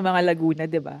spring sa mga Laguna,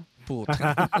 di ba? Puta.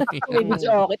 May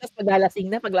video okay, tapos paglalasing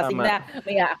na, Tama.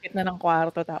 may aakit na ng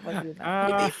kwarto, tapos yun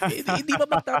na. Hindi ba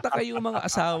magtataka yung mga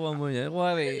asawa mo niya?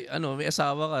 Kuwari, may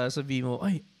asawa ka, sabi mo,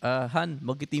 ay, Han,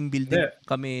 mag-team building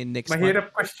kami next month.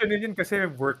 Mahirap questionin yun kasi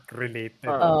work-related.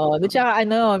 Oo. Tsaka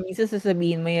minsan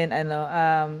sasabihin mo yan,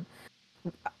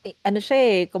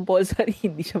 siya compulsory,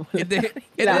 hindi siya voluntary.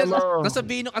 Hindi.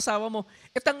 Nasabihin ng asawa mo,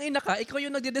 tangina ka, ikaw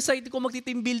yung nagde-decide kung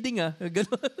magti-team building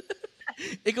Ganon.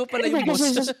 Ikaw pala yung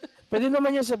boss. Pwede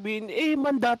naman niya sabihin,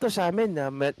 mandato sa amin na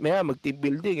mag-team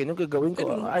building. Anong gagawin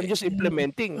ko? I'm just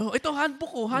implementing. Ito,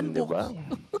 handbook ko, handbook. Diba?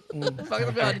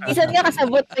 Minsan nga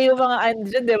kasabot pa yung mga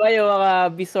dyan, di ba? Yung mga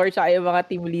bisor tsaka yung mga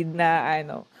team lead na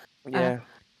Yeah.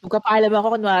 Magpapaalam ako,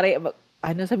 kunwari,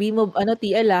 sabihin mo,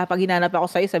 TL pag hinanap ako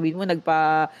sa'yo, sabihin mo,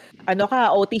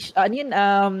 OT,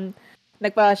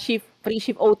 nagpa-shift,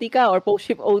 pre-shift OT ka or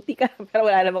post-shift OT ka, pero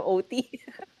wala namang OT.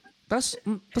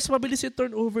 Tas mabilis yung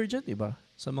turnover dyan, di ba?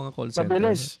 Sa mga call center.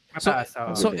 Mabilis.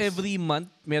 So every month,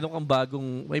 meron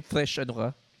kang may fresh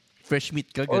fresh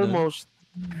meat ka, ganun. Almost.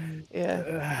 Yeah.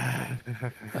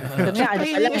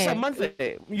 Training is a month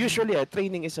Usually,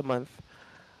 training is a month.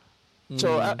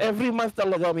 So, every month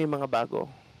talaga may mga bago.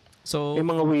 So, may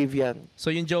mga wave yan. So,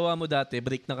 yung jowa mo dati,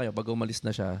 break na kayo pag umalis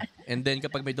na siya. And then,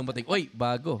 kapag may dumating,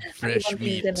 bago, fresh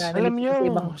meat. Alam nyo,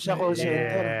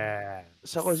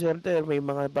 sa call center, may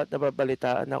mga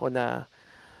nababalitaan ako na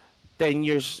 10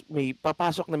 years, may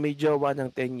papasok na may jowa ng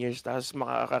 10 years, tapos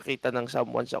makakakita ng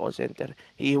someone sa call center.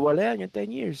 Hihiwalayan yung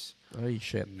 10 years. Ay,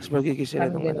 shit. Tapos magiging sila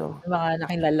ng mga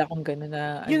nakilala kong gano'n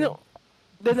na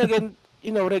then again,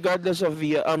 regardless of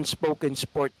the unspoken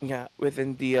sport nga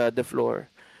within the floor,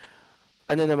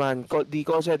 the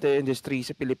call center industry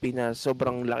sa Pilipinas,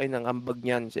 sobrang laki ng ambag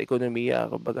niyan sa ekonomiya.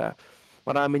 Kumbaga,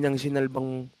 marami nang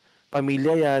sinalbang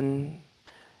pamilya yan.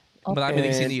 Marami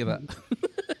ring sinira.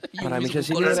 Marami siya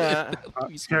sinira.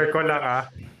 Share ko lang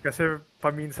kasi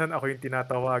paminsan ako yung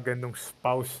tinatawagan nung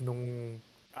spouse nung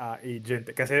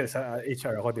agent. Kasi sa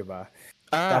HR ako, di ba?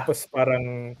 Tapos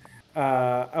parang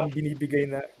ang binibigay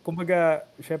na, kumbaga,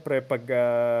 syempre, pag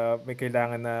may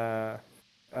kailangan na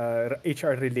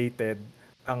HR-related,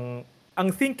 ang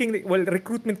thinking,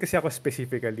 recruitment kasi ako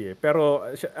specifically pero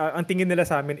ang tingin nila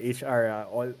sa amin HR,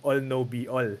 all know be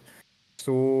all.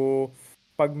 So,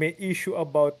 pag may issue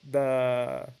about the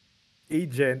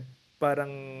agent,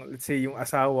 parang let's say yung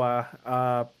asawa,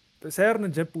 sir,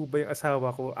 nandiyan po ba yung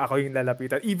asawa ko? Ako yung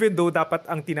lalapitan. Even though dapat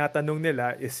ang tinatanong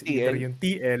nila is either yung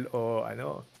TL o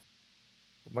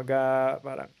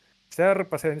parang, sir,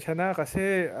 pasensya na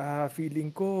kasi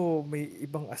feeling ko may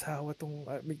ibang asawa tong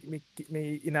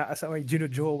may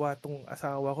ginujowa tong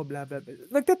asawa ko, bla bla bla.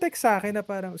 Nagte-text sa akin na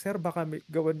parang, sir, baka may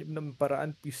gawan ng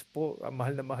paraan, please po,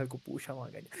 mahal na mahal ko po siya,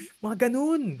 mga ganyan. Mga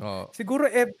ganun. Siguro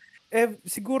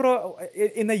siguro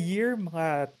in a year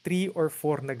mga 3 or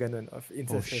 4 na ganun of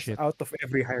instances out of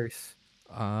every hires.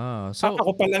 So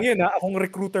ako pa lang yun akong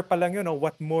recruiter pa lang yun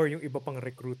what more yung iba pang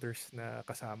recruiters na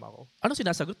kasama ko. Ano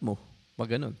sinasagot mo?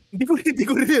 Pag ganun. Hindi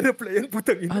ko rin-replyan,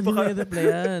 putang ina. Hindi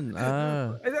rin-replyan.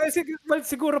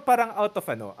 Siguro parang out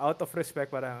of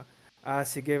respect, parang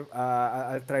sige,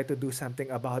 I'll try to do something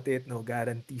about it, no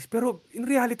guarantees. Pero in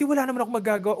reality, wala naman ako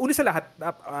magagawa. Una sa lahat,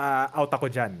 out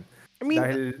ako dyan. I mean,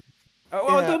 dahil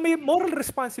although may moral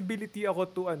responsibility ako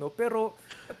to pero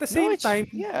at the same time,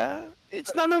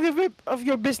 it's none of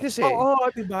your business Oo,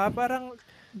 diba? Parang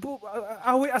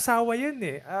away-asawa yan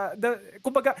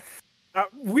kumbaga,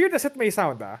 weird as it may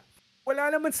sound wala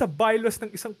naman sa bylaws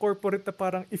ng isang corporate na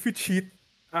parang if you cheat,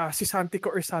 si Santi ka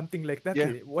or something like that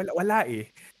wala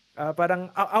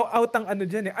parang out ang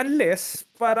dyan unless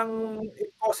parang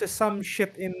it causes some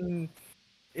shit in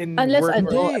unless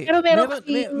work. Pero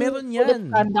meron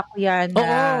yan. Conduct yan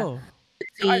na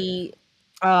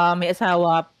may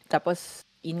asawa, tapos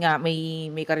yun nga,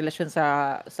 may karelasyon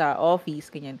sa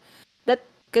office, ganyan. That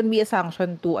can be a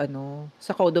sanction to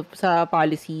sa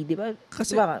policy, di ba?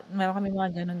 Kasi diba, meron kami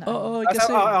mga ganun na.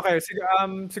 kasi okay,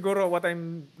 siguro what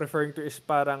I'm referring to is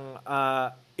parang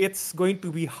it's going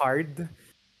to be hard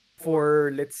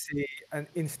for, let's say, an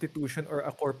institution or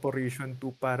a corporation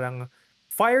to parang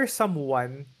fire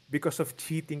someone because of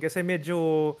cheating. Kasi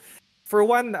medyo, for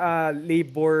one,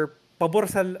 pabor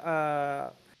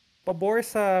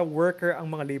sa worker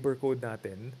ang mga labor code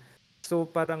natin. So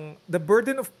parang the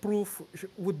burden of proof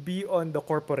would be on the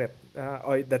corporate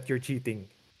or that you're cheating.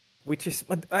 Which is,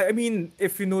 I mean,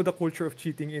 if you know the culture of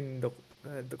cheating in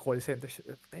the call centers,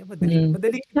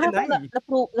 madali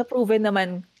na-proven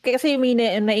naman. Kasi may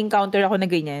na-encounter ako na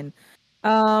ganyan.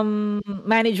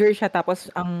 Manager siya tapos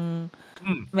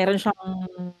meron siyang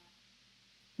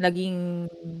naging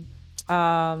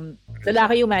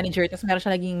lalaki yung manager tapos meron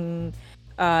siya naging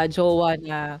jowa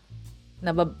na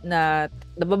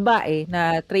babae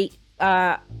na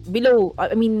below,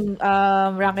 I mean,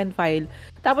 rank and file.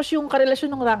 Tapos yung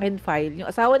karelasyon ng rank and file, yung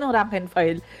asawa ng rank and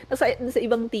file, nasa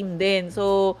ibang team din.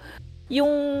 So, yung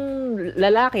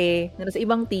lalaki na nasa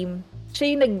ibang team,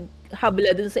 siya yung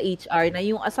naghabla dun sa HR na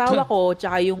yung asawa ko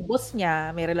tsaka yung boss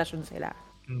niya, may relasyon sila.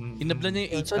 Inabla niya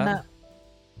yung HR? So,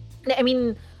 I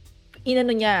mean,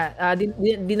 inano niya,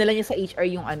 dinala niya sa HR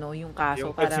yung yung kaso.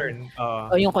 Yung concern.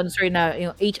 Yung concern na,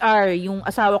 yung HR, yung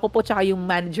asawa ko po tsaka yung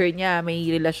manager niya, may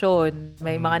relasyon.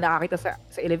 May mga nakakita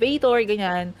sa elevator,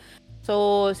 ganyan.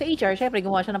 So, sa HR, syempre,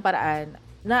 gumawa siya ng paraan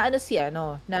na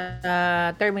na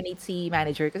terminate si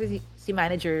manager. Kasi si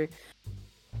manager,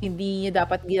 hindi niya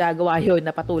dapat ginagawa yun na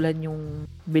patulan yung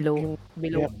below.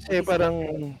 Yeah, kasi parang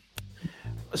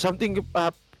something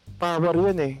power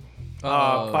yun eh.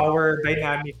 Power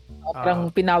dynamic.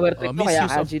 Parang pinower trip ko kaya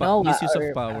Ginawa. Misuse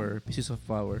of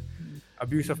power.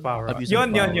 Abuse of power.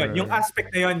 Yun. Yung aspect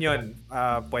na yun,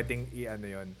 pwedeng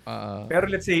yun. Pero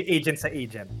let's say agent sa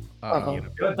agent.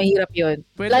 Mahirap yun.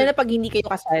 Lalo na pag hindi kayo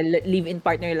kasal, live-in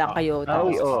partner lang kayo.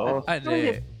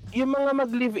 Yung mga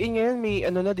mag-live-in ngayon, may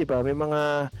di ba? May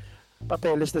mga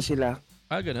papeles na sila.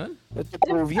 Ganun?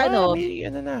 Prove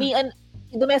yan.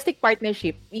 Domestic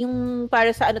partnership, yung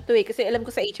para sa kasi alam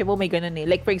ko sa HMO may ganun eh.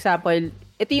 Like for example,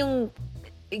 ito yung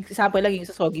example lang yung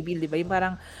sa Soggy Bill, di ba? Yung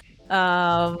parang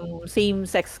same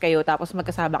sex kayo tapos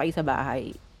magkasama kayo sa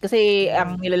bahay. Kasi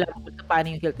ang nilalaman ko sa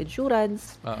paano yung health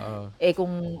insurance.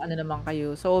 Kung ano naman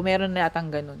kayo. So meron na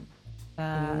atang ganun.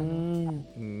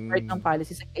 Part ng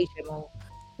policy sa HMO.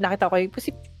 Nakita ko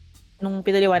kasi nung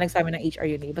pinaliwanag sa amin ng HR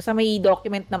yun eh. Basta may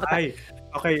document na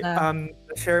okay.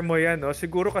 Share mo yan, no?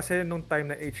 Siguro kasi nung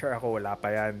time na HR ako, wala pa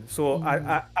yan. So,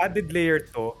 added layer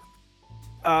to,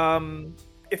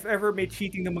 if ever may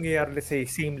cheating na mangyayari, let's say,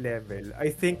 same level,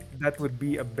 I think that would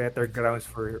be a better grounds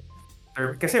for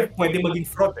kasi pwede maging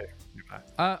fraud eh.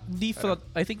 Di fraud,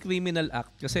 I think criminal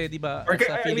act. Kasi di ba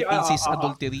sa Philippines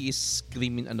adultery is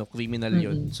criminal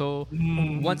yun. So,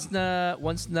 once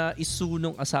na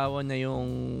isunong asawa niya yung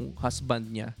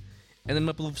husband niya, and then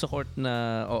ma-prove sa court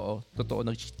na, totoo,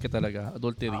 nag-cheat ka talaga,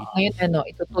 adultery. Ngayon,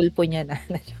 itutulpo niya na.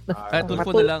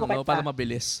 Tulpo na lang, no, para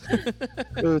mabilis.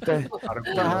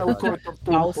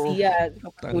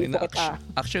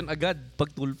 Action agad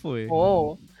pag tulpo eh.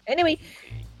 Anyway,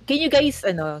 can you guys,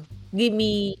 give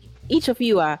me, each of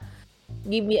you,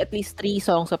 give me at least 3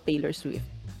 songs of Taylor Swift.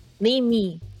 Name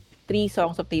me 3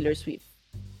 songs of Taylor Swift.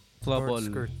 Trouble.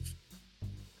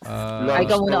 Ay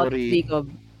ka muna,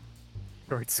 Jacob.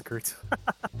 Short Skirt.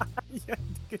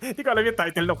 Hindi ko alam yung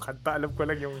title ng kanta. Alam ko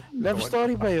lang yung... Love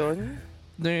Story ba yun?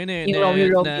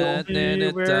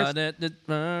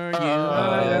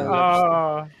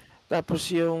 Tapos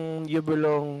yung You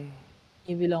Belong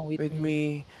With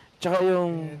Me. Tsaka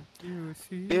yung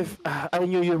If I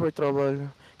Knew You Were Trouble.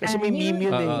 Kasi may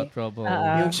meme yun eh. Trouble.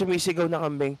 Yung sumisigaw na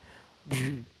kambing.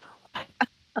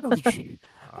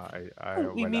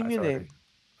 May meme yun eh.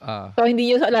 So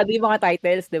hindi nyo salado yung mga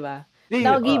titles, di ba?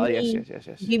 Now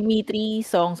yes. Give me 3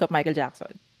 songs of Michael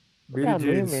Jackson. Billie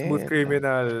Jean, Smooth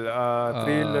Criminal,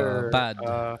 Thriller,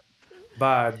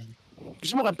 Bad.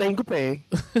 Gusto mo kantahin ko pa eh.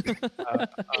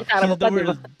 Heal the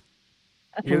World.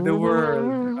 Heal the World,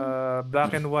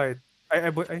 Black and White. Ay,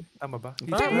 tama ba?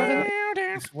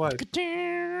 It's White.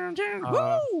 Okay.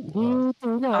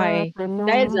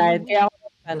 Dahil dyan, kaya ako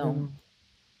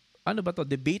ano ba to?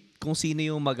 Debate kung sino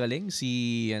yung magaling?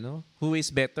 Who is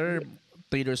better?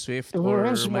 Taylor Swift or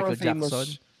Michael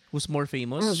Jackson? Who's more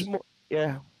famous?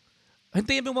 Yeah.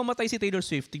 Hintayin mo mamatay si Taylor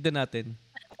Swift. Tignan natin.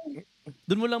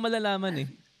 Doon mo lang malalaman eh.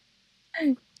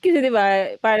 Kasi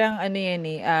diba, parang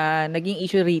naging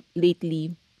issue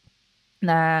lately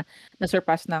na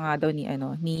na-surpass na nga daw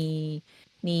ni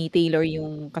Taylor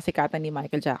yung kasikatan ni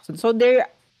Michael Jackson. So they're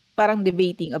parang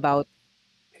debating about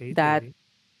that.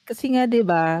 Kasi nga 'di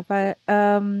ba,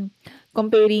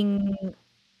 comparing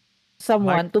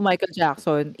someone to Michael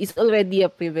Jackson is already a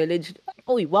privilege.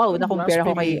 Uy, wow, na-compare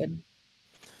ako kay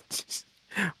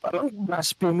parang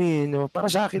blasphemy, no? Para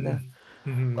sa akin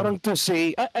Parang to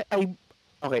say,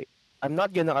 okay, I'm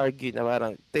not gonna argue na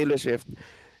parang Taylor Swift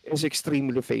is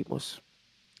extremely famous.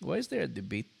 Why is there a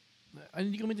debate?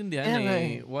 Hindi ko maintindihan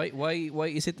eh. Why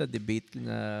is it a debate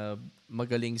na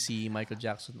magaling si Michael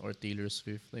Jackson or Taylor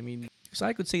Swift? I mean, so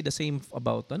I could say the same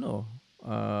about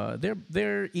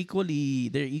they're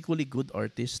equally good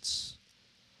artists.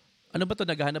 Ano ba to?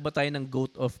 Naghahanap ba tayo ng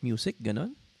GOAT of music?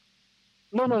 Ganon?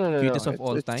 No. Greatest of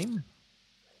all time?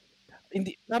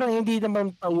 Hindi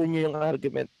naman pa yun yung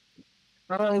argument.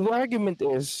 Parang the argument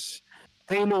is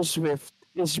Taylor Swift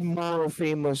is more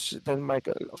famous than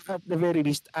Michael. Or at the very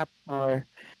least, at par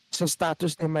sa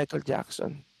status ni Michael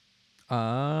Jackson.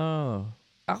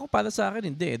 Ako para sa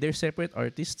akin hindi. They're separate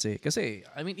artists eh. Kasi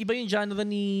I mean iba yung genre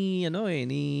ni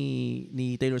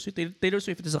Taylor Swift. Taylor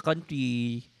Swift is a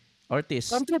country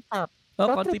artist. Country pop.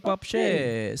 Country pop siya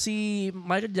eh. Si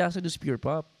Michael Jackson is pure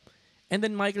pop. And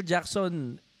then Michael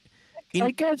Jackson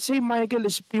I can't say Michael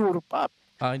is pure pop.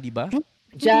 Hindi ba?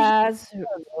 Jazz,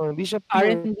 Hindi siya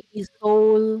pure. R&B,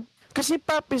 soul. Kasi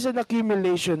pop is an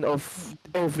accumulation of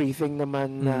everything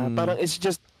naman na parang it's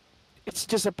just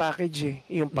a package eh,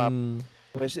 yung pop.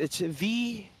 It's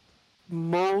the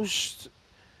most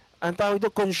ang tawag na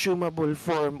consumable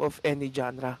form of any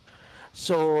genre.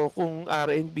 So, kung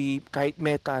R&B, kahit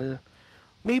metal,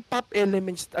 may pop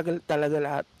elements talaga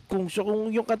lahat. Kung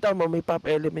yung kanta mo, may pop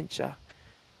element siya,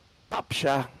 pop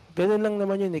siya. Ganun lang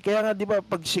naman yun eh. Kaya nga, di ba,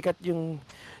 pag sikat yung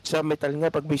sa metal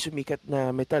nga, pag may sumikat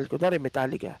na metal, kunwari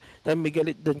Metallica, na may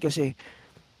galit doon kasi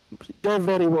they're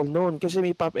very well known kasi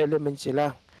may pop elements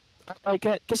sila.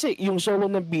 Kasi yung solo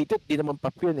ng Beat It, di naman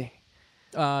pop yun eh.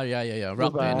 Yeah.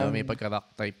 Rock diba? Na may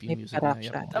pagka-rock type yung music na.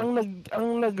 Yeah.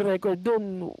 Ang nag-record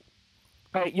doon,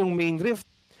 kahit yung main riff,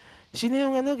 sino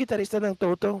yung gitarista ng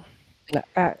Toto?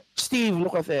 Steve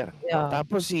Lukather. Yeah.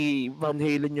 Tapos si Van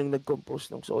Halen yung nag-compose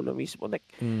ng solo mismo. Like,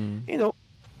 you know,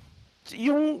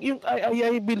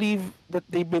 I believe that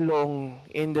they belong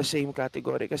in the same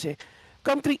category kasi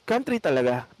country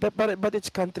talaga, but it's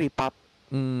country pop.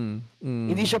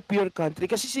 Hindi siya pure country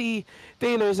kasi si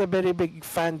Taylor is a very big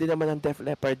fan din naman ng Def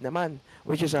Leppard naman,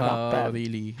 which is a rock band.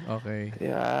 Really? Okay.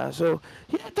 Yeah, so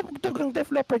tugtog ang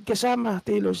Def Leppard kasama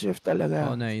Taylor Swift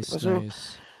talaga. Oh, nice, so,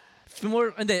 nice.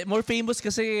 More famous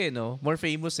kasi, no? More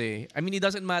famous eh. I mean, it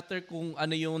doesn't matter kung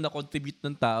ano yung na-contribute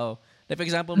ng tao. Like, for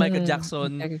example, Michael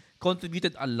Jackson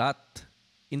contributed a lot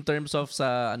in terms of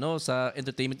sa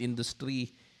entertainment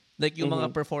industry. Like, yung mga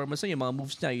performance yung mga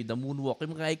moves niya, yung the moonwalk,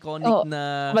 yung mga iconic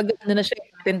na... Maganda na siya,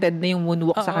 patented na yung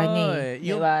moonwalk sa kanya eh.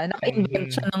 Diba? Naka-invent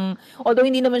siya although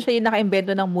hindi naman siya yung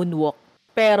naka-invento ng moonwalk,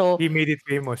 pero... He made it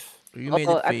famous.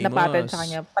 At napatent sa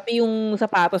kanya. Pati yung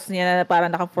sapatos niya na parang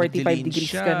naka 45 degrees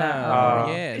siya. Ka na.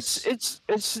 Yes.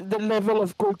 It's the level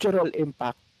of cultural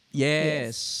impact.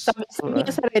 Yes. Sabi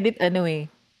niya sa Reddit,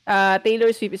 Taylor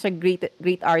Swift is a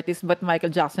great artist but Michael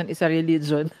Jackson is a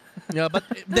religion. Yeah, but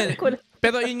then,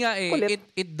 pero yun nga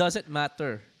it doesn't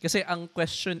matter. Kasi ang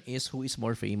question is who is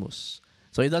more famous.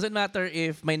 So it doesn't matter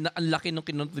if may ang laki nung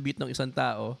kinontribute ng isang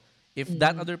tao. If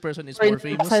that other person is more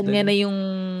famous, then... niya na yung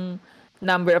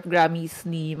number of Grammys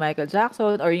ni Michael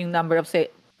Jackson or yung number of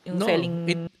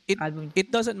selling album. It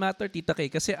doesn't matter, Tita Kay,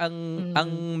 kasi ang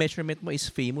measurement mo is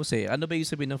famous eh. Ano ba yung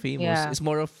sabihin ng famous? Yeah. It's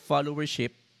more of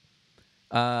followership.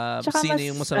 Sino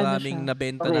yung mas maraming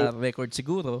nabenta na record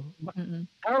siguro.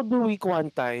 How do we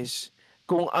quantize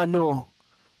kung ano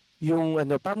yung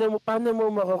paano mo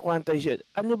maka-quantize yun?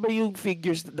 Ano ba yung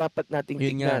figures na dapat nating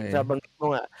tignan? Nabanggit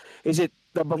mo nga. Is it,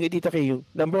 nabanggit Tita Kay, yung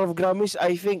number of Grammys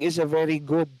I think is a very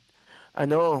good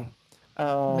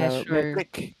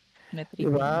metric.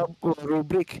 Diba?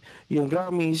 Rubric. Yung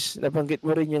Grammys, nabanggit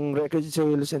mo rin yung record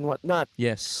sales and whatnot.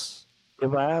 Yes.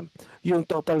 Diba? Yung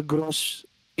total gross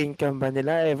income ba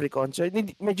nila every concert.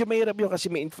 Medyo mahirap yun kasi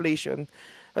may inflation.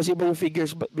 Kasi iba yung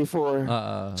figures before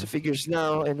sa figures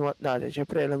now and whatnot.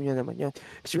 Siyempre, alam nyo naman yun.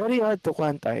 It's very hard to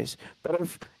quantize. Pero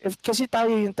if kasi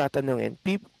tayo yung tatanungin,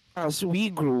 as we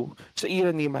grew sa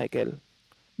era ni Michael,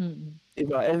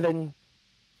 diba? And then,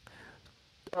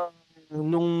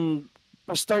 nung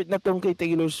pa-start na tong kay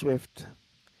Taylor Swift,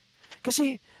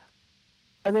 kasi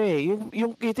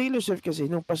yung kay Taylor Swift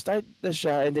kasi nung pa-start na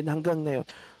siya and then hanggang ngayon,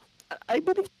 I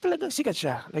believe talagang sikat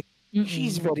siya. Like,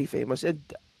 she's very famous and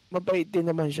mabait din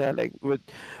naman siya, like with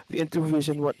the interviews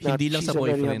and whatnot. Hindi lang sa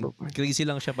boyfriend. Crazy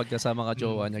lang siya pagkasama ka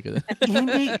jowa niya.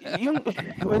 Hindi,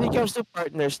 when it comes to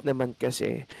partners naman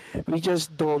kasi, we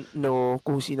just don't know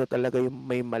kung sino talaga yung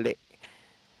may mali.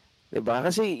 Diba?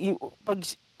 Kasi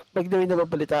pag nawin na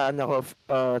mapalitaan ako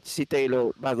si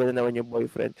Taylor bago na naman yung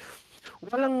boyfriend,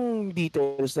 walang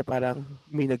details na parang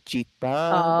may nag-cheat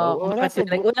pa. Oo, kung Wala bakit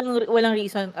sila walang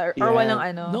reason or walang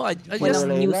Yeah. No, walang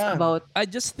news about. I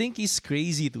just think he's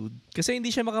crazy, dude. Kasi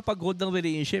hindi siya makapag-hold ng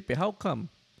relationship eh. How come?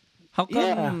 How come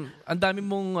Yeah. ang dami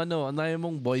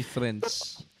mong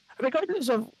boyfriends? Regardless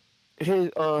of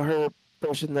his or her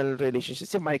personal relationship,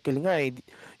 si Michael nga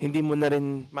hindi mo na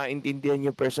rin maintindihan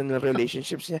yung personal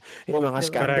relationships niya. Yung mga Diba?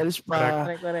 scandals pa.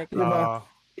 Correct. Diba?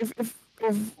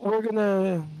 If we're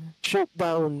gonna shut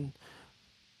down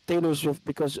Taylor Swift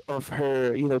because of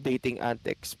her, dating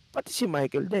antics, pati si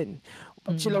Michael din.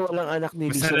 Pati sila walang anak ni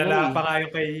Mas Lisa nalala pa Marie. kayo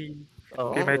kay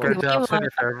Michael Diba yung Jackson,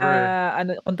 if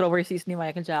ever. controversies ni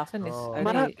Michael Jackson is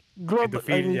Global,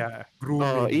 pedophilia,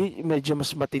 grooming. medyo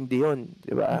mas matindi yun,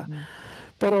 di ba?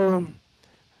 Pero,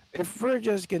 if we're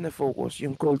just gonna focus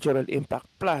yung cultural impact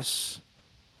plus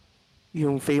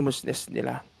yung famousness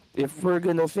nila, if we're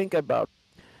gonna think about,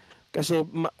 kasi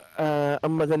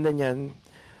ang maganda niyan,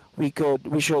 we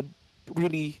should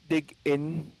really dig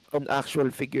in on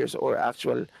actual figures or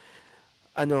actual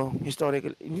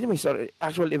historical, hindi naman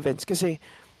actual events, kasi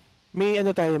may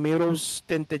may rose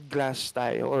tinted glass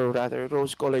tayo, or rather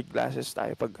rose colored glasses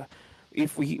tayo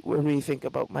when we think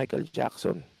about Michael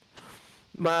Jackson.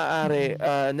 Maaari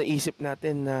naisip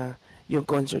natin na yung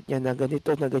concert niya na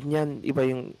ganito, na ganyan, iba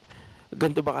yung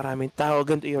ganito ba karaming tao,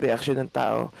 ganito yung reaction ng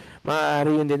tao.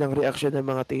 Maaari yun din ang reaction ng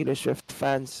mga Taylor Swift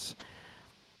fans.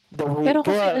 Pero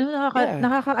kasi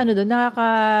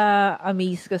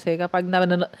nakaka-amaze kasi kapag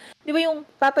di ba yung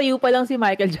tatayo pa lang si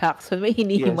Michael Jackson, may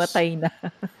hinihimatay na.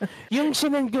 Yung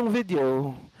sinend yung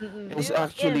video is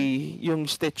actually yung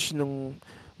stitch nung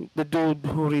the dude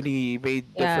who really made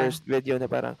the first video na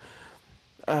parang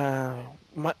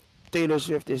Taylor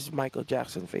Swift is Michael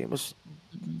Jackson famous.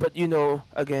 But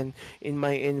again, in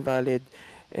my invalid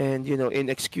and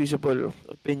inexcusable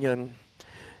opinion,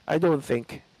 I don't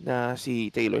think na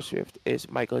si Taylor Swift is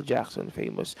Michael Jackson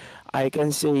famous. I can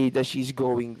say that she's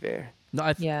going there. No,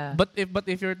 but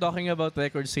if you're talking about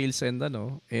record sales and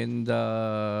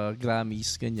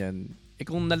Grammys ganyan,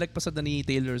 kung nalagpasan na ni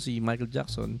Taylor si Michael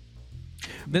Jackson,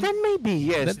 then maybe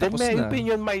yes. Then my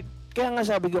opinion might, kaya nga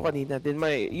sabi ko kanina,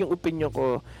 yung opinion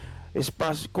ko is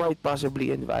quite possibly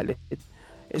invalid.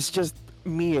 It's just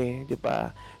me, di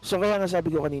ba? So kaya nga sabi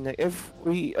ko kanina, if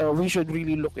we should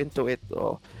really look into it,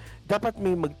 dapat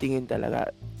may magtingin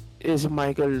talaga. Is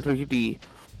Michael really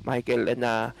Michael, and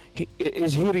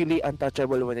is he really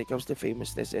untouchable when it comes to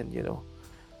famousness and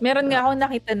Meron nga akong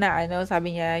nakita na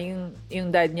sabi niya yung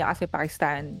dad niya kasi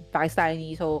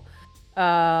Pakistani, so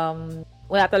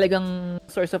wala talagang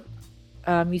source of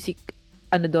music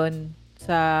doon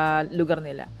sa lugar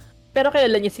nila. Pero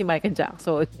kilala niya si Michael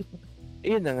Jackson.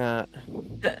 Yun na nga.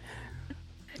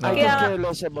 Kaya,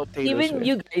 about Taylor even Swift.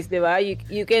 you guys, di ba?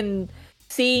 You can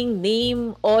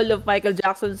name all of Michael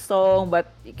Jackson's song,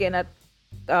 but you cannot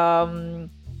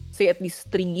say at least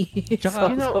 3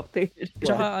 songs of Taylor Swift.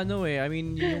 Tsaka I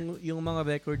mean, yung mga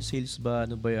record sales ba,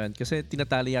 ano ba yan? Kasi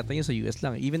tinatali yata niya sa US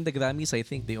lang. Even the Grammys, I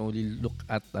think they only look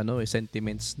at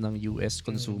sentiments ng US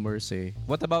consumers eh.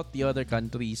 What about the other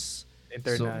countries?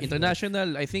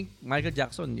 International, I think Michael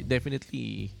Jackson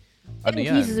definitely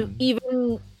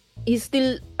he's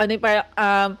still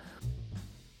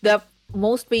the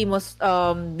most famous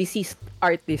deceased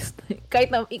artist. Kahit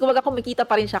na kumbaga kumikita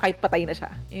pa rin siya kahit patay na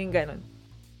siya. Yung ganun.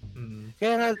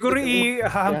 Kaya nga, siguro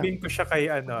ihahambing ko siya kay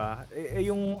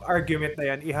yung argument na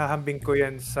yan, ihahambing ko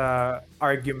yan sa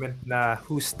argument na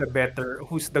who's the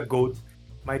GOAT,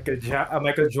 Michael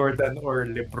Jordan or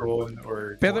LeBron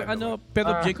or pero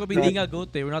Jacob, hindi nga GOAT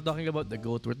eh. We're not talking about the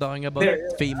GOAT. We're talking about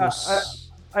famous.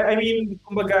 I mean,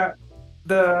 kumbaga,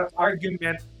 the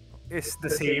argument is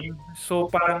the same. So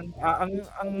parang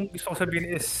ang gusto ko sabihin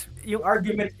is yung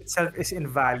argument itself is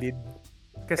invalid.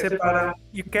 Kasi parang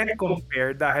you can't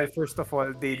compare dahil first of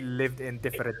all, they lived in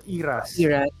different eras.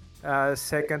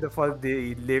 Second of all,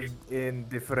 they lived in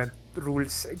different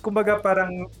rules. Kumbaga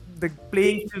parang the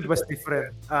playing field was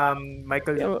different.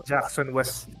 Michael Jackson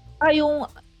was... yung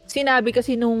sinabi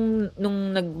kasi nung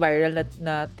nag-viral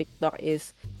na TikTok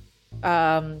is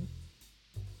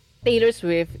Taylor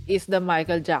Swift is the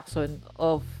Michael Jackson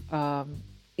of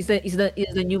is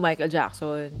the new Michael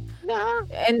Jackson.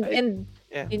 And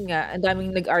yun nga, ang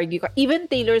daming nag-argue. Even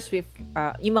Taylor Swift,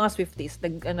 yung mga Swifties,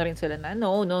 rin sila na,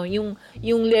 no, yung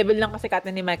level ng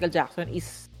kasikatan ni Michael Jackson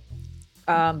is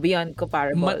beyond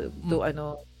comparable to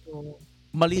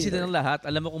mali sila ng lahat.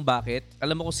 Alam mo kung bakit?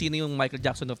 Alam mo kung sino yung Michael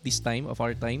Jackson of this time, of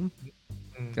our time?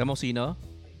 Alam mo sino?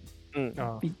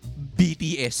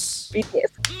 BTS.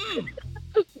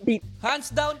 Hands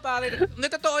down, pare.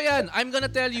 Totoo yan. I'm gonna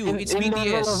tell you, it's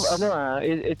BTS.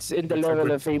 It's in the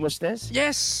level of famousness?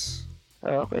 Yes.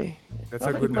 Okay. That's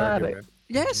a good argument.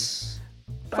 Yes.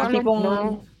 Parang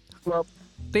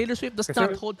Taylor Swift does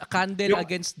not hold a candle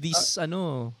against these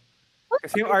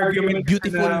kasi yung argument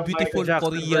beautiful na Michael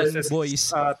Jackson Korean versus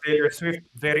boys. Taylor Swift,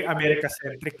 very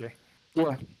America-centric eh.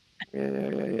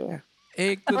 Yeah.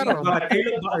 Parang ba,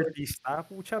 Taylor ba artista?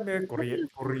 Pucha, may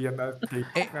Korean na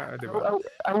K-pop nga, di ba?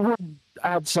 I would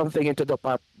add something into the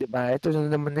pop, di ba? Ito na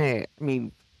naman I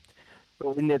mean,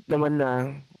 ulit naman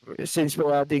na, since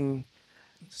we're adding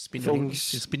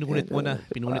Pinulit mo na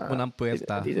ang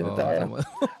puwerta.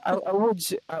 I would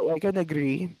say, I can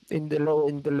agree in the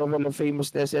level of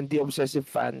famousness and the obsessive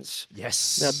fans.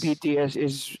 Yes. Na BTS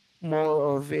is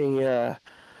more of a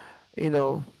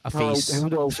a face. How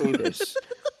do I say this?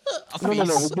 No.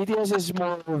 BTS is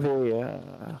more of a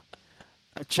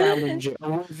challenger,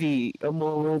 a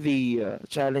more worthy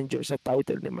challenger sa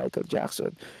title ni Michael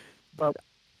Jackson. But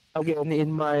again, in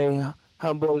my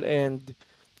humble and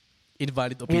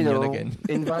invalid opinion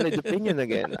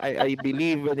again. I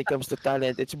believe when it comes to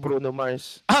talent, it's Bruno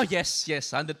Mars. Oh, yes,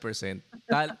 100%.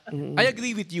 I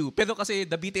agree with you. Pero kasi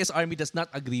the BTS army does not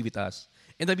agree with us.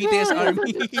 And the BTS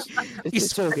army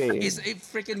is a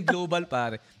freaking global,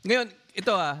 pare. Ngayon,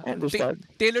 ito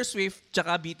Taylor Swift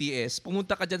tsaka BTS,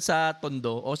 pumunta ka dyan sa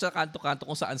Tondo o sa kanto-kanto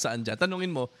kung saan-saan dyan.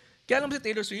 Tanungin mo, kilala mo si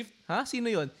Taylor Swift? Ha?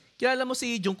 Sino yon? Kilala mo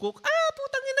si Jungkook?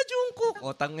 Putang ina Jungkook.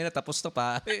 O, tangina, tapos na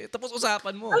pa. Tapos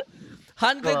usapan mo.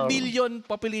 100 million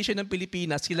population ng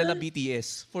Pilipinas, kilala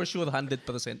BTS. For sure, 100%,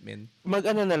 men.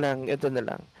 Ito na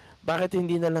lang. Bakit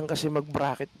hindi na lang kasi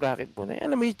mag-bracket muna?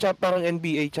 Alam mo yung parang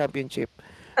NBA championship.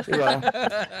 Diba?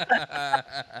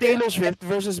 Taylor Swift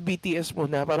versus BTS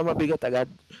muna para mabigat agad.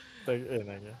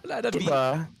 Wala na,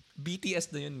 diba? BTS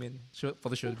na yun, men. Sure,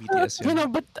 for sure, BTS yun.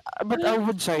 But I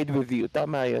would side with you.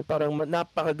 Tama yun. Parang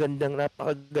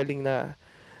napakagaling na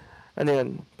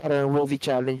parang worthy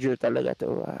challenger talaga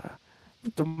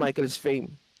to Michael's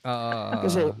fame.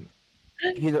 Kasi,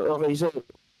 okay, so,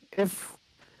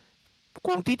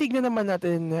 kung titignan naman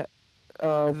natin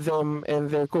them and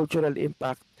their cultural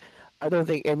impact, I don't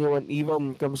think anyone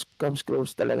even comes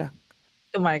close talaga.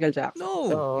 To Michael Jackson.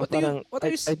 No.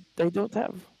 I don't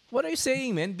have. What are you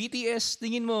saying, man? BTS,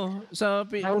 tingin mo sa...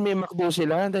 Dahil may McDo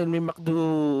sila? Dahil may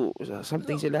McDo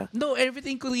something sila? No,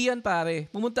 everything Korean,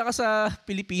 pare. Pumunta ka sa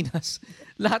Pilipinas.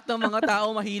 Lahat ng mga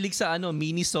tao mahilig sa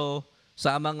Miniso,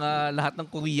 sa mga lahat ng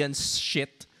Korean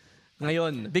shit.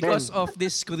 Ngayon, because of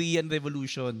this Korean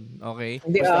revolution, okay?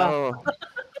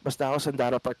 Basta ako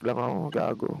Sandara Park lang ako,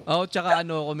 gago. Oh, tsaka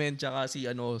tsaka si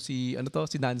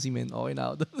Nancy, men. Okay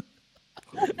na ako doon.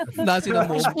 Nancy na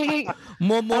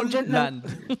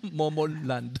Momol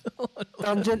Land.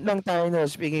 Tangent lang tayo na,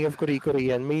 speaking of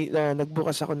Korean, may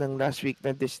nagbukas ako ng last week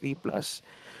na Disney Plus.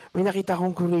 May nakita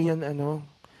akong Korean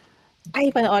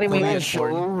Ay, panoorin mo yun. Show,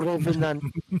 Revenant.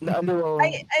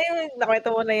 Ay,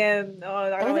 nakwento mo na yan.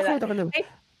 Nakwento ko na. Ay,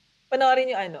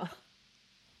 panoorin yung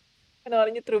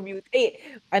panoorin yung True Beauty.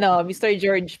 Mr.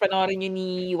 George, panoorin nyo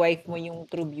ni wife mo yung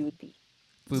True Beauty.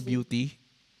 True Beauty?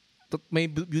 May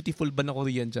beautiful ba na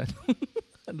Korean dyan?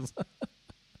 Ano ba?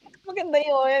 Maganda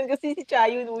yun. Kasi si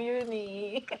Chaeyoon yun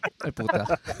eh. Ay, puta.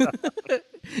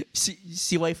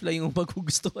 si wife lang yung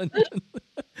magugustuhan dyan.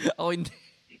 Ako hindi.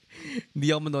 Hindi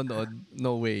ako manonood.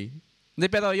 No way. Hindi,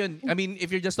 pero yun. I mean,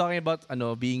 if you're just talking about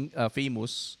being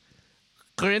famous,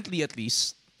 currently at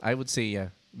least, I would say,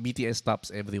 BTS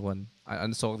tops everyone.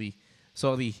 I'm sorry.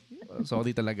 Sorry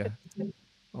talaga.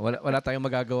 Wala tayong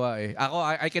magagawa eh. Ako,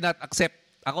 I cannot accept.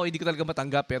 Ako, hindi ko talaga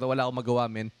matanggap, pero wala akong magawa,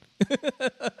 men.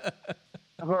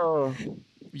 Ako.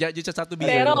 Yeah, you just have to be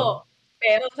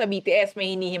pero sa BTS,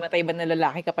 may hinihimatay ba na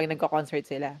lalaki kapag nagko-concert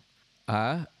sila?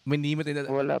 May hinihimatay na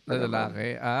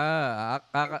lalaki?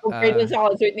 Compared dun sa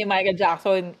concert ni Michael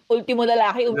Jackson, ultimo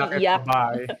lalaki umiiyak.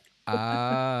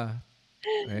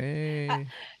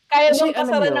 Kaya bang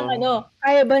pasara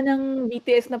kaya ba ng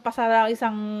BTS na pasara ang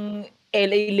isang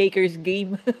LA Lakers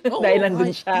game dahil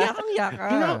nandun siya?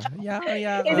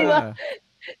 Yakang-yaka. Diba?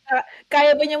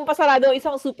 Kaya ba niyang pasarado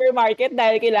isang supermarket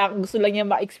dahil gusto lang niya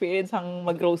ma-experience ang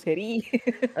mag-grocery?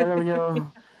 Alam niyo,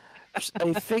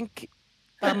 I think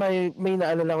may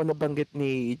naalala ko na banggit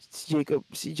ni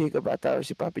si Jacob ata or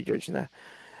si Papi George na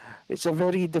it's a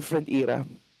very different era.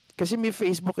 Kasi may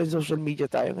Facebook and social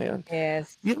media tayo ngayon.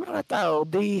 Yes. Yung mga tao,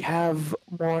 they have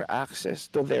more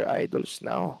access to their idols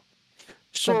now.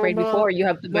 So, compared before, you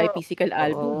have to buy physical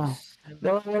albums.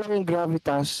 Nawawala yung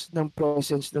gravitas ng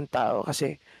presence ng tao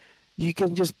kasi you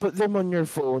can just put them on your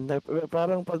phone.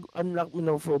 Parang pag unlock mo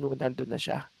ng phone mo, nandun na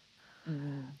siya.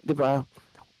 Diba?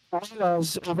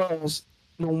 Whereas,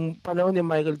 nung panahon ni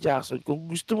Michael Jackson, kung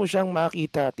gusto mo siyang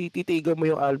makita, tititigan mo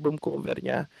yung album cover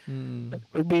niya.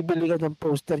 Bibili ka ng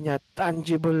poster niya,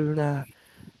 tangible na,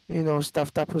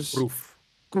 stuff. Tapos, Proof.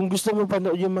 kung gusto mo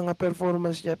panood yung mga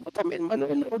performance niya,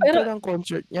 manood ka ng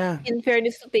concert niya. In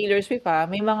fairness to Taylor Swift,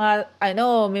 may mga,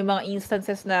 may mga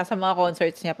instances na sa mga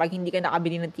concerts niya, pag hindi ka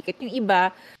nakabili ng ticket, yung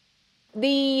iba,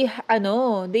 they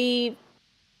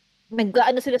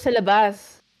sila sa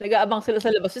labas. Nag-aabang sila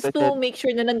sa labas just to make sure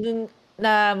na nandun,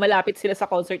 na malapit sila sa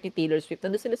concert ni Taylor Swift.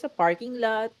 Nandun sila sa parking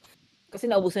lot kasi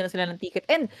naubusan na sila ng ticket.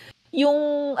 And yung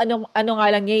ano nga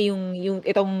lang niya, yung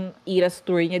itong Eras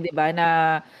tour niya, 'di ba,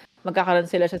 na magkakaroon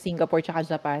sila sa Singapore tsaka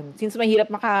Japan. Since mahirap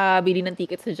makabili ng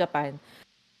ticket sa Japan,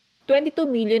 22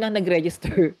 million ang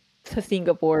nag-register sa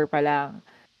Singapore pa lang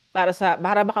para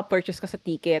maka-purchase ka sa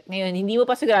ticket. Ngayon, hindi mo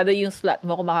pa sigurado yung slot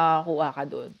mo kung makakakuha ka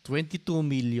doon. 22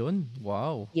 million?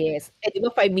 Wow. Yes. Di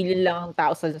ba 5 million lang ang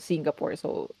tao sa Singapore?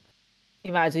 So,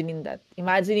 imagine that.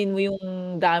 Imaginein mo yung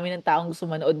dami ng taong gusto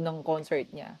manood ng concert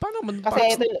niya.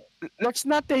 Kasi let's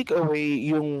not take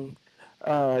away yung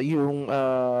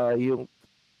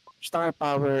star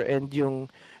power and yung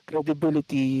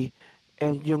credibility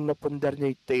and yung napundar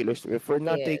ni Taylor Swift. We're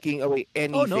not taking away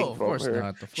anything from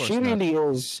her. She really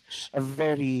is a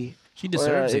very she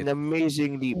deserves an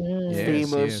amazingly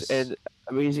famous and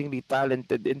amazingly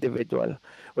talented individual.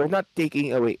 We're not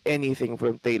taking away anything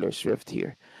from Taylor Swift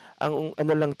here. Ang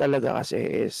ano lang talaga kasi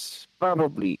is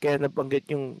probably kaya nabanggit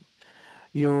yung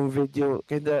video,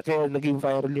 kaya naging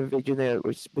viral yung video na yun,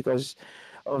 which because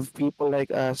of people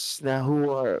like us na who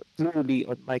are clearly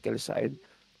on Michael's side.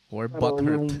 Or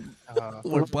butthurt.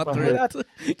 Or butthurt.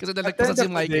 Kasi nalagpasan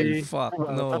si Michael. Fuck,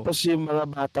 no. Tapos yung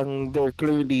mga batang, they're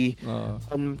clearly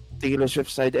on Taylor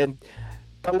Swift's side. And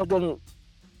talagang,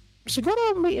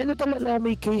 siguro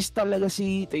may case talaga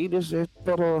si Taylor Swift.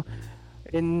 Pero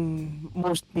in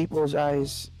most people's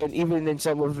eyes, and even in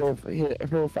some of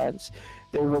her fans,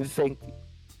 they would think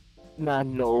na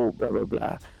no, blah, blah,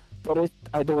 blah. But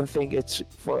I don't think it's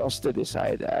for us to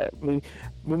decide. May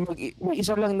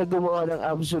isa lang na gumawa ng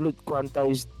absolute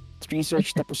quantized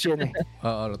research tapos yan eh.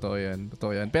 Oo, totoo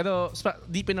yan. Pero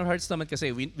deep in our hearts naman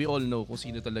kasi we all know kung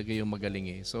sino talaga yung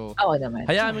magaling eh. So,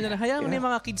 hayaan mo na yung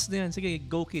mga kids na yan. Sige,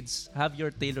 go kids. Have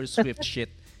your Taylor Swift shit.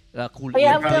 Cool.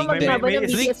 Kaya drink them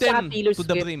to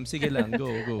the brim. Sige lang, go.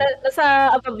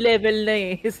 Nasa above level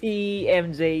na si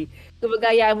MJ.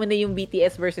 Kumagayaan mo na yung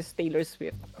BTS versus Taylor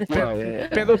Swift.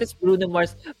 Versus Bruno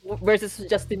Mars versus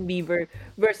Justin Bieber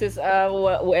versus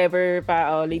whoever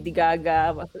pa, Lady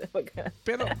Gaga.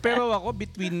 pero ako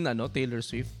between Taylor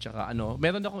Swift tsaka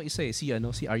meron akong isa si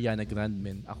Ariana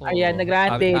Grande, Ako Ariana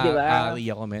Grande, di ba? Ari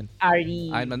ako, men.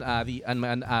 Ari. I'm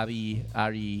an Ari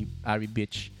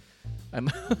bitch. I'm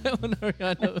an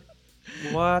Ariana.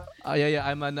 What? Yeah,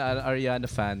 I'm an Ariana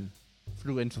fan.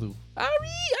 Through and through.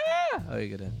 Ari!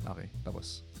 Okay, ganun. Okay,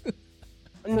 tapos.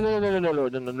 No.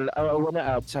 I wanna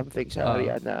add something sa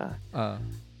Ariana.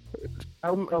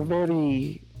 I'm a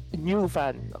very new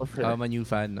fan of her. I'm a new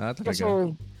fan. Kasi,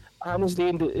 honestly,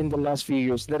 in the last few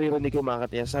years, naririnig ko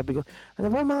mga kanya. Sabi ko, ano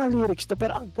ba mga lyrics to?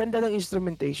 Pero ang ganda ng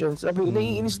instrumentation. Sabi ko,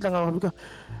 naiinis lang ako. Sabi ko,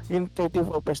 yung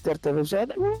 34 plus 35.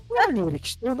 Sabi ko, mga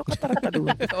lyrics to? Nakatarantado.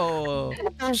 Oo.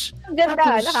 Ang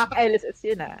ganda, nakaka-LSS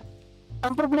yun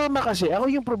Ang problema kasi, ako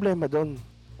yung problema doon.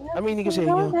 Aminin ko sa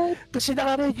inyo. Kasi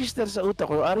naka-register sa utak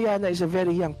ko, Ariana is a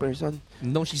very young person.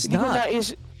 No, she's not.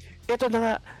 Ito na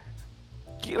nga,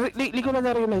 hindi ko na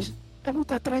na-realize,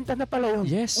 30 na pala yun.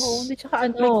 Yes. Oo, hindi tsaka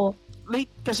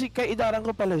late kasi kaidaran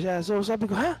ko pala siya. So sabi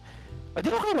ko, di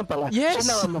okay lang pala. Yes. So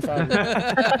now I'm a fan.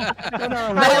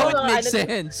 Now it makes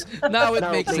sense. Now it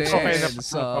makes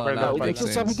sense.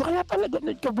 Sabi ko, kaya pala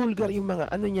ganun ka-vulgar yung mga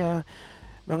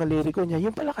mga liriko niya.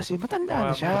 Yung pala kasi,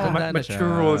 matanda na siya. Mature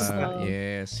roles na.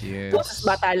 Yes. Mas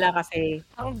bata lang kasi.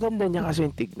 Ang ganda niya kasi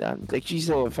yung tignan. Like, she's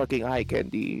a fucking eye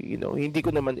candy. Hindi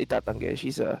ko naman itatanggi.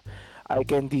 She's a eye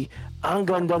candy. Ang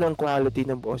ganda ng quality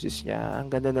ng boses niya. Ang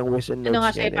ganda ng whistle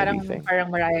notes niya and everything. Parang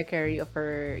Mariah Carey of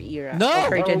her era. No!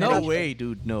 No way,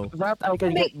 dude. No. That I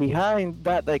can get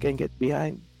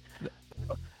behind.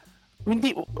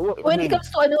 Hindi, when it comes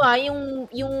to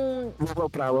yung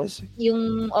prowess?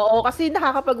 Kasi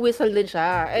nakakapag-whistle din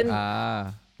siya. And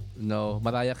no,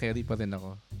 Mariah Carey pa rin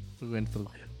ako. Through and through.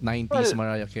 90s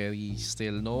Mariah Carey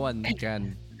still. No one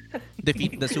can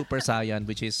defeat the Super Saiyan,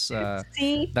 which is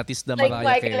that is the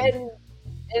Mariah Carey.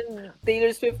 And Taylor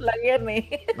Swift lang yan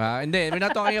Hindi, we're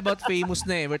not talking about famous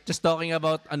na We're just talking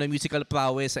about musical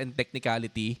prowess and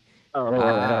technicality.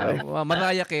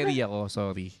 Mariah Carey ako,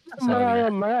 sorry.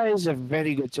 Mariah is a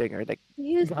very good singer. Like,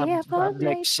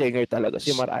 godlike singer talaga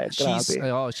si Mariah.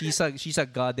 Grabe. She's a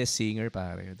goddess singer,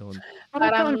 pare.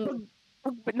 Parang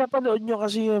Pag napanood nyo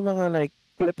kasi yung mga like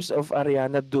clips of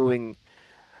Ariana doing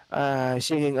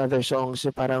singing other songs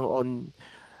parang on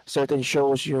certain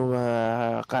shows yung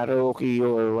karaoke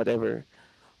or whatever.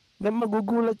 Na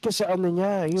magugulat ka sa ano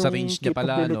niya, Sa yung range niya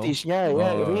pala, no? capabilities niya.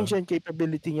 Yeah, range and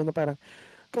capability niya na parang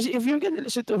kasi if you're gonna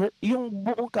listen to her, yung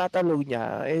buong catalog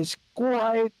niya is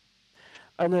quite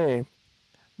ano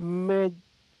med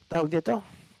tawag dito.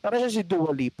 Para siya si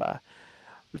Dua Lipa.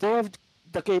 They have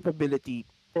the capability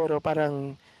pero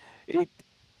parang it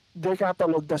their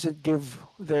catalog doesn't give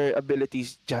their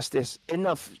abilities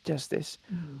enough justice.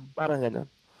 Parang ganun.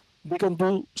 They can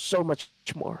do so much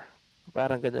more.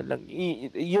 Parang ganun lang.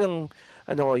 Yun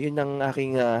yun ang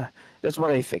aking, that's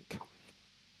what I think.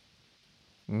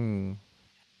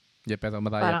 Yeah, pero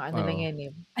Mariah, Parang ano lang yan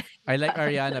eh. I like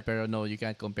Ariana, pero no, you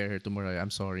can't compare her to Mariah. I'm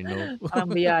sorry, no.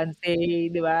 Parang Beyonce,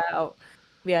 di ba?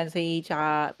 Beyonce,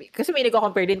 tsaka, kasi may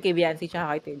nagko-compare din kay Beyonce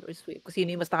tsaka kay Taylor Swift. Kung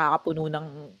sino yung mas nakakapuno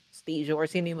ng stage or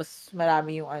sino yung mas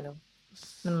marami yung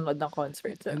nanonood ng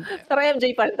concert. So, pero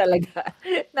MJ pa rin talaga.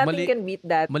 Nothing can beat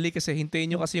that. Mali kasi, hintayin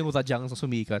nyo kasi yung Rajang sa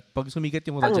sumikat. Pag sumikat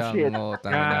yung Rajang,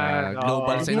 tanga na,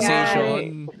 global Yeah.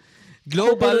 sensation.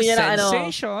 Global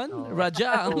sensation,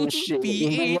 Rajang,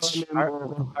 PH.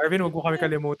 Arvin, huwag mo kami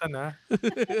kalimutan, ha?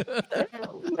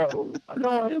 Ano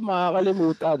kayo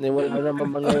makakalimutan? Wala naman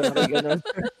mangyayari ganun.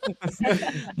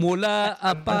 Mula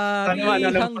Apari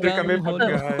hanggang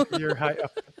Holo. You're high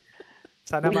up.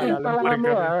 Sana maalala mo rin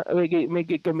kami. May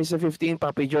gig kami sa 15,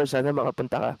 Papi George. Sana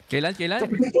makapunta ka. Kailan?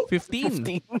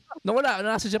 15? Wala.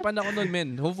 Nasa Japan ako noon, men.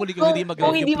 Hopefully kung hindi mag-land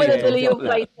Kung hindi matuloy yung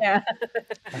flight niya.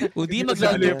 Kung hindi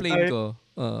mag-land yung plane ko.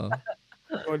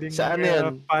 Saan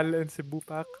yan? Pal and Cebu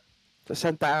Pac. Sa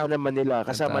Santa Ana, Manila.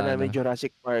 Kasama namin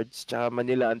Jurassic Parks tsaka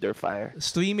Manila Under Fire.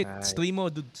 Stream it. Stream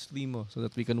mo, dude. Stream mo. So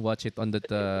that we can watch it on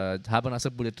that habang nasa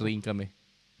bullet train kami.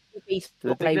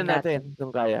 Facebook live natin.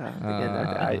 Kung kaya.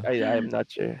 I'm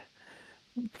not sure.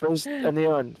 First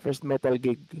metal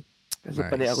gig. Kasi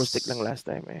panay acoustic lang last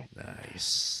time eh.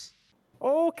 Nice.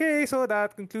 Okay, so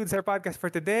that concludes our podcast for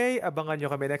today. Abangan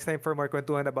nyo kami next time for more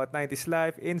kwentuhan about 90s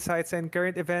life, insights, and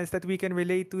current events that we can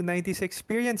relate to 90s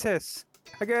experiences.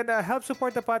 Again, help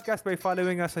support the podcast by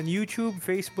following us on YouTube,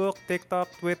 Facebook,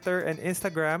 TikTok, Twitter, and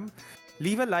Instagram.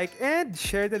 Leave a like and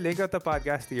share the link of the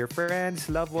podcast to your friends,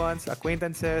 loved ones,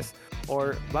 acquaintances,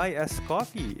 or buy us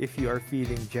coffee if you are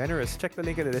feeling generous. Check the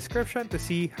link in the description to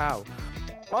see how.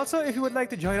 Also, if you would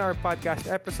like to join our podcast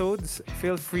episodes,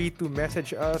 feel free to message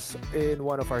us in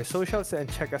one of our socials and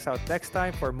check us out next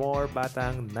time for more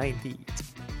Batang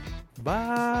 90s.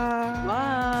 Bye!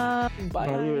 Bye!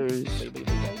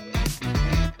 Bye!